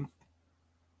Wrestling.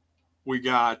 We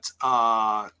got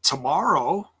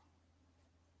tomorrow.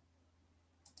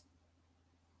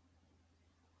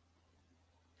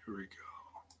 Here we go.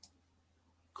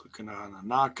 Clicking on the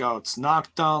Knockouts,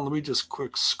 Knockdown. Let me just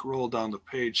quick scroll down the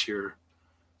page here,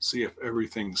 see if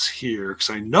everything's here.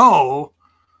 Because I know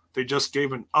they just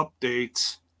gave an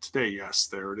update today. Yes,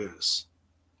 there it is.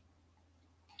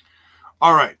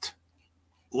 All right.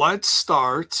 Let's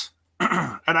start.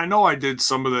 And I know I did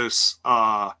some of this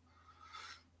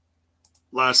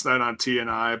last night on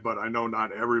TNI, but I know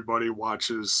not everybody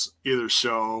watches either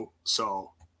show,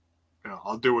 so you know,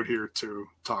 I'll do it here to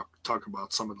talk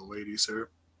about some of the ladies here,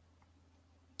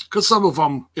 because some of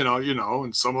them, you know,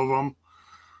 and some of them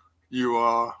you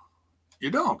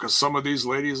don't, because some of these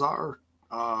ladies are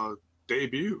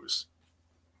debuts,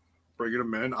 bringing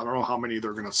them in. I don't know how many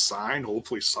they're going to sign.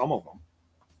 Hopefully, some of them.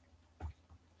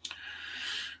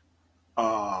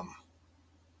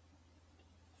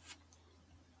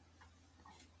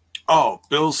 Oh,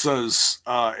 Bill says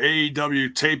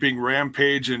AEW taping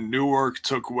Rampage in Newark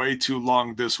took way too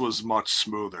long. This was much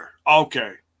smoother.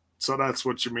 Okay, so that's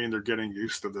what you mean. They're getting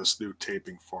used to this new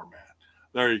taping format.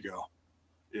 There you go.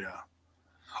 Yeah.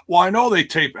 Well, I know they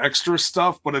tape extra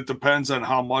stuff, but it depends on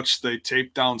how much they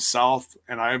tape down south.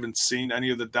 And I haven't seen any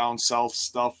of the down south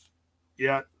stuff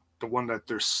yet. The one that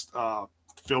they're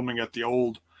filming at the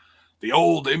old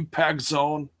Impact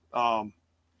Zone.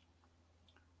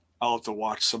 I'll have to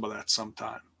watch some of that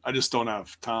sometime. I just don't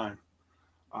have time.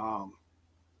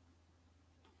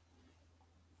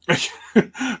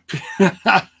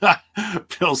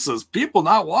 Bill says, people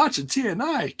not watching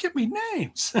TNI, give me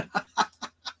names.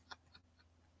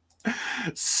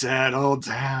 Settle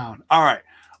down. All right,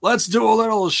 let's do a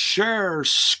little share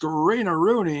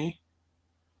screen-a-rooney.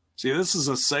 See, this is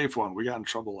a safe one. We got in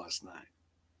trouble last night.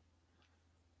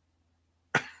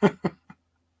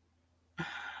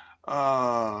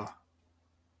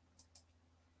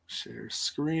 Share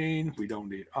screen. We don't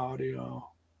need audio.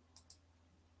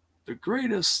 The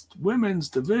greatest women's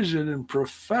division in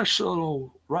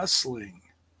professional wrestling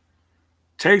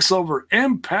takes over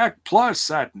Impact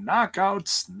Plus at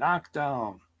Knockouts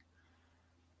Knockdown.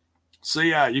 So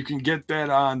yeah, you can get that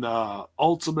on the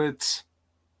Ultimate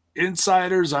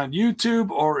Insiders on YouTube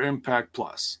or Impact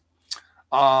Plus.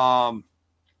 I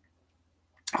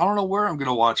don't know where I'm going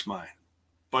to watch mine,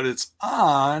 but it's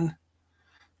on.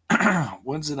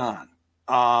 When's it on?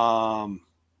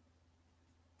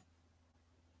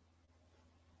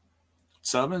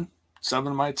 7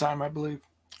 my time, I believe.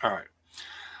 All right.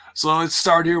 So let's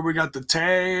start here. We got the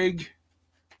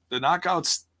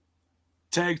Knockouts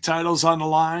tag titles on the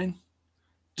line.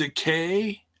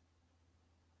 Decay,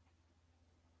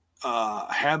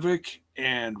 Havoc,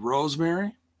 and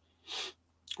Rosemary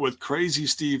with Crazy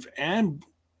Steve and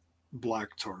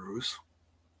Black Taurus.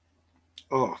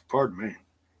 Oh, pardon me.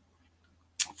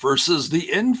 Versus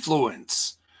The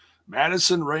Influence,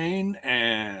 Madison Rayne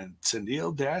and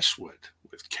Tennille Dashwood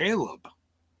with Caleb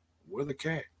with a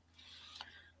K.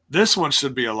 This one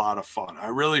should be a lot of fun. I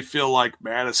really feel like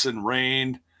Madison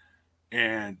Rayne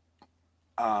and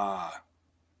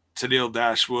Tennille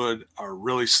Dashwood are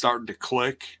really starting to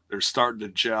click. They're starting to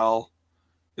gel.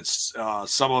 It's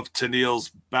some of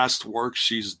Tennille's best work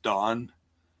she's done.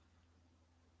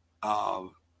 I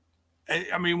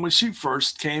mean, when she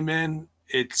first came in,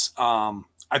 it's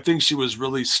I think she was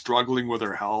really struggling with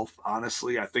her health.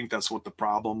 Honestly, I think that's what the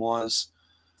problem was.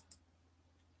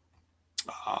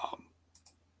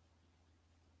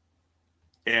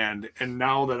 And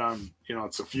now that I'm,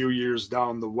 it's a few years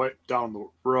down the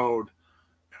road,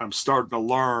 I'm starting to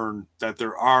learn that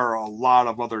there are a lot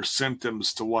of other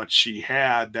symptoms to what she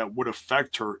had that would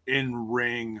affect her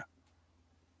in-ring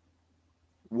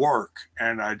work.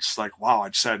 And I just like, wow, I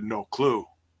just had no clue.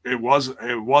 It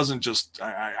wasn't just,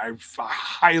 I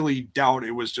highly doubt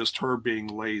it was just her being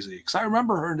lazy. Because I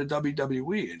remember her in the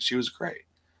WWE and she was great.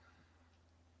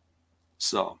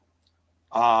 So,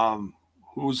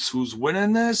 who's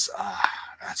winning this?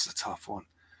 That's a tough one.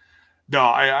 No,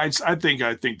 I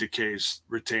think Decay's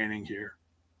retaining here.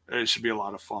 It should be a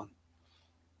lot of fun.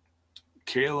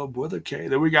 Caleb with a K.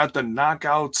 Then we got the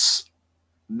knockouts,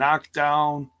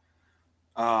 knockdown,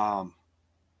 the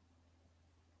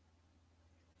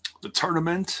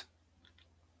tournament.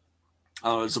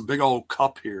 There's a big old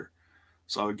cup here,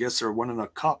 so I guess they're winning a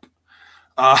cup.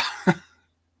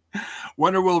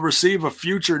 Winner will receive a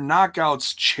future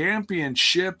Knockouts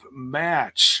championship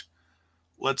match.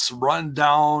 Let's run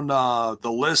down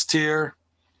the list here.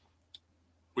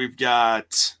 We've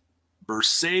got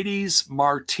Mercedes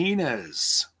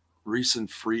Martinez, recent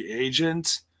free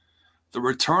agent. The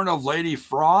return of Lady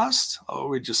Frost. Oh,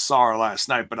 we just saw her last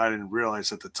night, but I didn't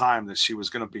realize at the time that she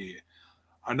was going to be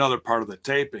another part of the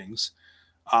tapings.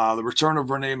 The return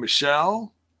of Renee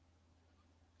Michelle.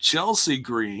 Chelsea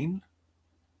Green.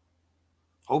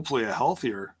 Hopefully a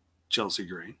healthier Chelsea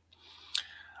Green.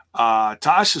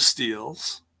 Tasha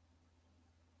Steelz.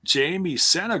 Jamie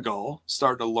Senegal,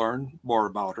 starting to learn more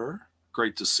about her.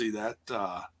 Great to see that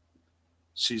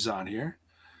she's on here.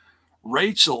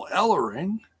 Rachel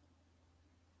Ellering.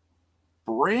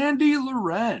 Brandy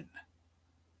Loren.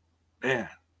 Man,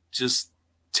 just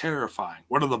terrifying.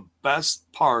 One of the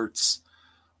best parts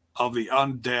of the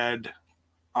Undead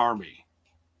Army,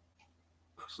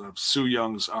 of Su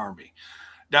Young's army.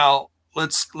 Now,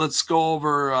 let's go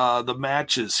over the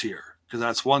matches here, because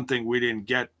that's one thing we didn't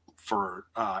get for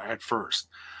at first.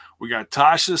 We got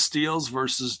Tasha Steelz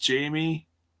versus Jamie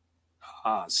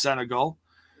Senegal.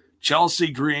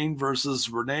 Chelsea Green versus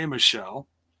Renee Michelle.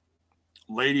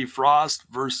 Lady Frost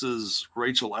versus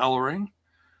Rachel Ellering.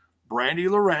 Brandy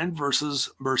Loren versus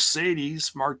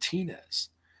Mercedes Martinez.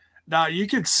 Now, you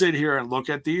could sit here and look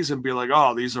at these and be like,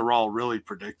 oh, these are all really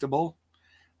predictable.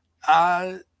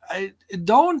 I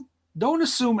don't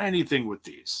assume anything with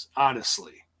these,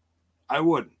 honestly. I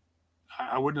wouldn't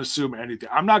assume anything.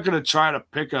 I'm not going to try to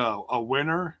pick a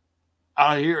winner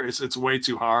out here. It's way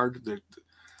too hard. The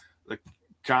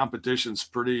competition's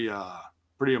pretty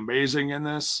amazing in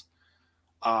this.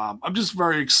 I'm just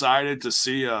very excited to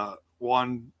see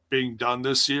one being done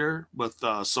this year with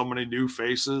so many new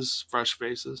faces, fresh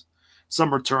faces,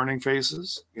 some returning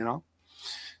faces,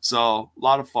 So a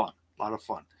lot of fun.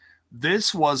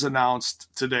 This was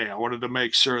announced today. I wanted to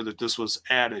make sure that this was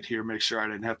added here, make sure I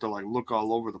didn't have to look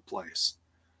all over the place.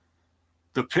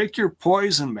 The Pick Your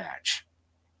Poison match,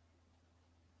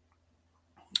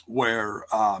 where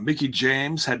Mickie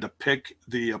James had to pick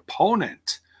the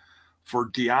opponent for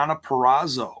Deonna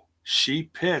Purrazzo. She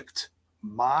picked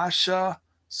Masha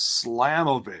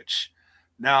Slamovich.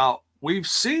 Now, we've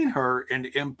seen her in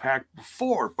Impact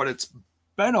before, but it's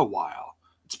been a while.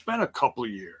 It's been a couple of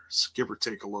years, give or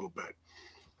take a little bit.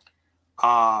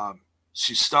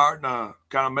 She's starting to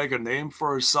kind of make a name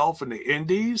for herself in the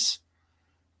indies.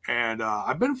 And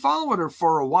I've been following her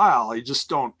for a while. You just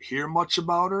don't hear much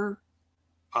about her.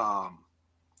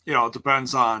 It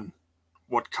depends on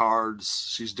what cards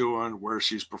she's doing, where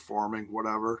she's performing,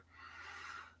 whatever.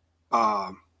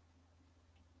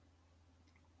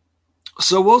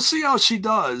 So we'll see how she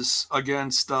does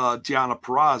against Deonna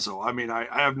Purrazzo. I mean, I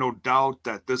have no doubt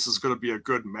that this is going to be a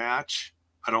good match.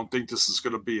 I don't think this is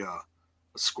going to be a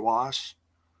squash,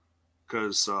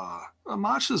 because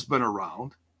Masha's been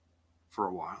around for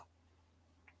a while.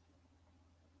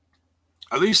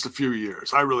 At least a few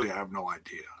years. I really have no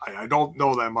idea. I don't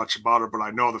know that much about her, but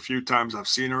I know the few times I've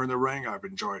seen her in the ring, I've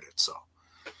enjoyed it. So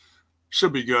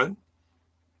should be good.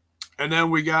 And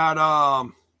then we got,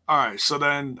 all right. So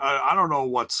then I don't know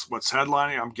what's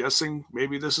headlining. I'm guessing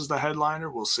maybe this is the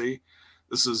headliner. We'll see.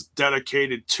 This is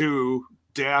dedicated to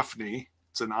Daphne.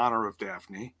 It's in honor of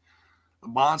Daphne. The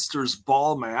Monsters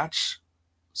Ball match.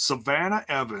 Savannah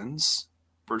Evans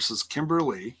versus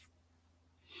Kimberly.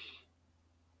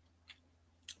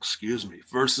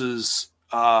 Versus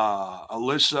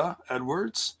Alicia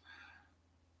Edwards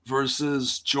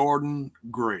versus Jordan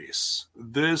Grace.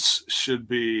 This should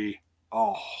be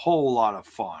a whole lot of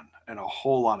fun and a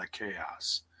whole lot of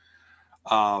chaos.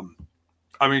 I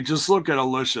mean, just look at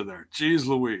Alicia there. Jeez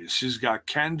Louise. She's got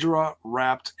Kendra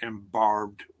wrapped in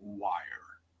barbed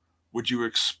wire. Would you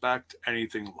expect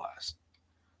anything less?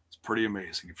 It's pretty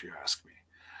amazing if you ask me.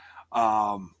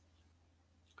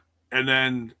 And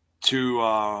then to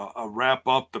wrap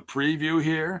up the preview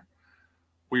here.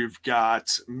 We've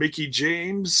got Mickie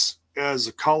James as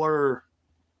a color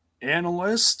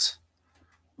analyst.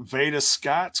 Veda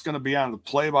Scott's going to be on the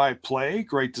play-by-play.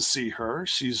 Great to see her.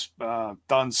 She's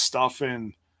done stuff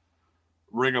in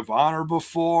Ring of Honor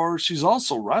before. She's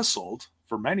also wrestled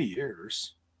for many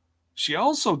years. She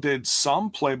also did some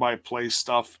play-by-play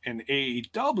stuff in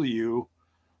AEW,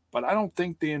 but I don't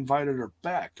think they invited her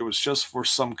back. It was just for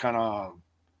some kind of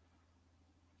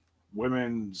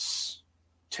women's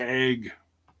tag,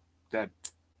 that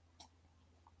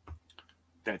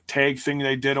tag thing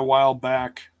they did a while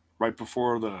back, right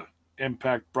before the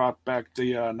Impact brought back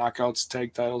the Knockouts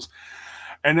tag titles.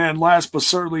 And then last but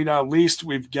certainly not least,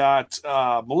 we've got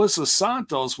Melissa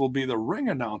Santos will be the ring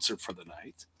announcer for the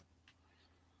night.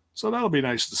 So that'll be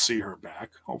nice to see her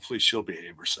back. Hopefully she'll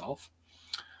behave herself.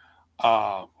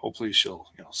 Hopefully she'll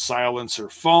silence her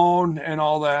phone and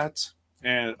all that.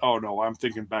 And, oh, no, I'm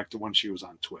thinking back to when she was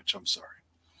on Twitch. I'm sorry.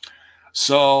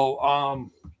 So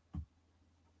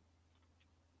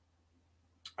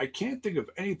I can't think of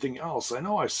anything else. I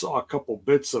know I saw a couple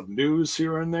bits of news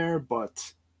here and there,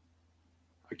 but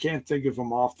I can't think of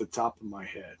them off the top of my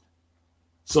head.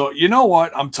 So you know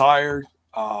what? I'm tired.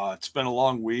 It's been a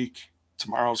long week.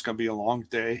 Tomorrow's going to be a long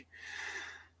day.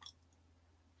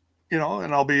 And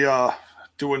I'll be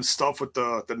doing stuff with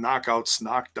the Knockouts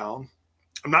Knockdown.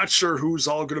 I'm not sure who's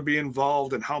all going to be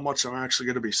involved and how much I'm actually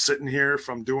going to be sitting here, if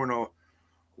I'm doing a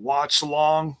watch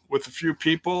along with a few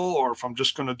people or if I'm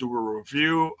just going to do a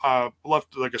review.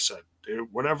 Like I said,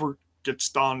 whatever gets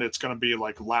done, it's going to be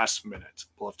like last minute.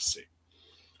 We'll have to see.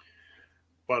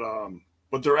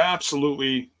 But there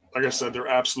absolutely, like I said, there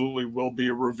absolutely will be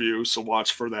a review, so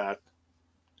watch for that.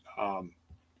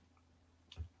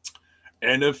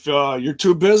 And if you're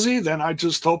too busy, then I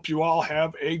just hope you all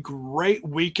have a great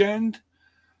weekend.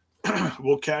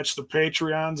 We'll catch the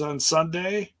Patreons on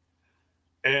Sunday.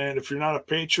 And if you're not a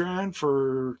Patreon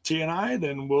for TNI,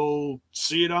 then we'll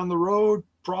see it on the road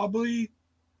probably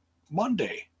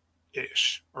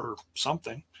Monday-ish or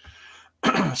something.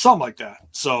 Something like that.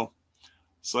 So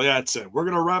yeah, that's it. We're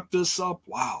going to wrap this up.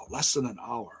 Wow, less than an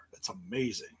hour. That's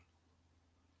amazing.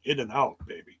 In and out,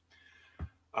 baby.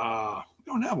 We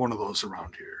don't have one of those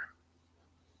around here.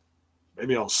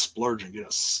 Maybe I'll splurge and get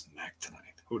a snack tonight.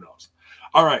 Who knows?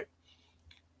 All right.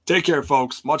 Take care,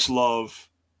 folks. Much love.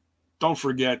 Don't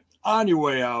forget, on your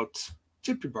way out,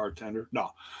 tip your bartender. No.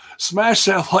 Smash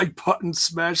that like button.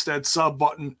 Smash that sub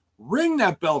button. Ring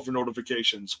that bell for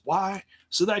notifications. Why?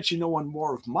 So that you know when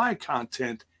more of my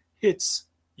content hits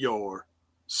your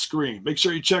screen. Make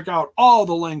sure you check out all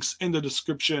the links in the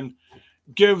description.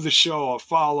 Give the show a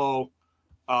follow.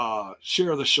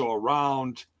 Share the show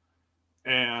around.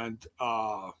 And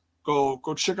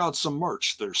go check out some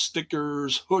merch. There's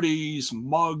stickers, hoodies,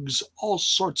 mugs, all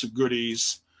sorts of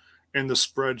goodies in the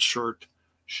Spreadshirt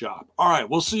shop. All right,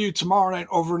 we'll see you tomorrow night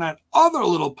over in that other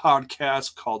little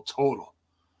podcast called Total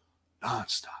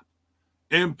Nonstop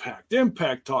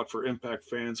Impact Talk for Impact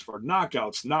fans for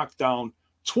Knockouts Knockdown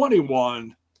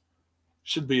 21.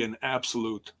 Should be an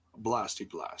absolute blasty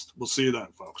blast. We'll see you then,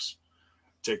 folks.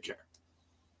 Take care.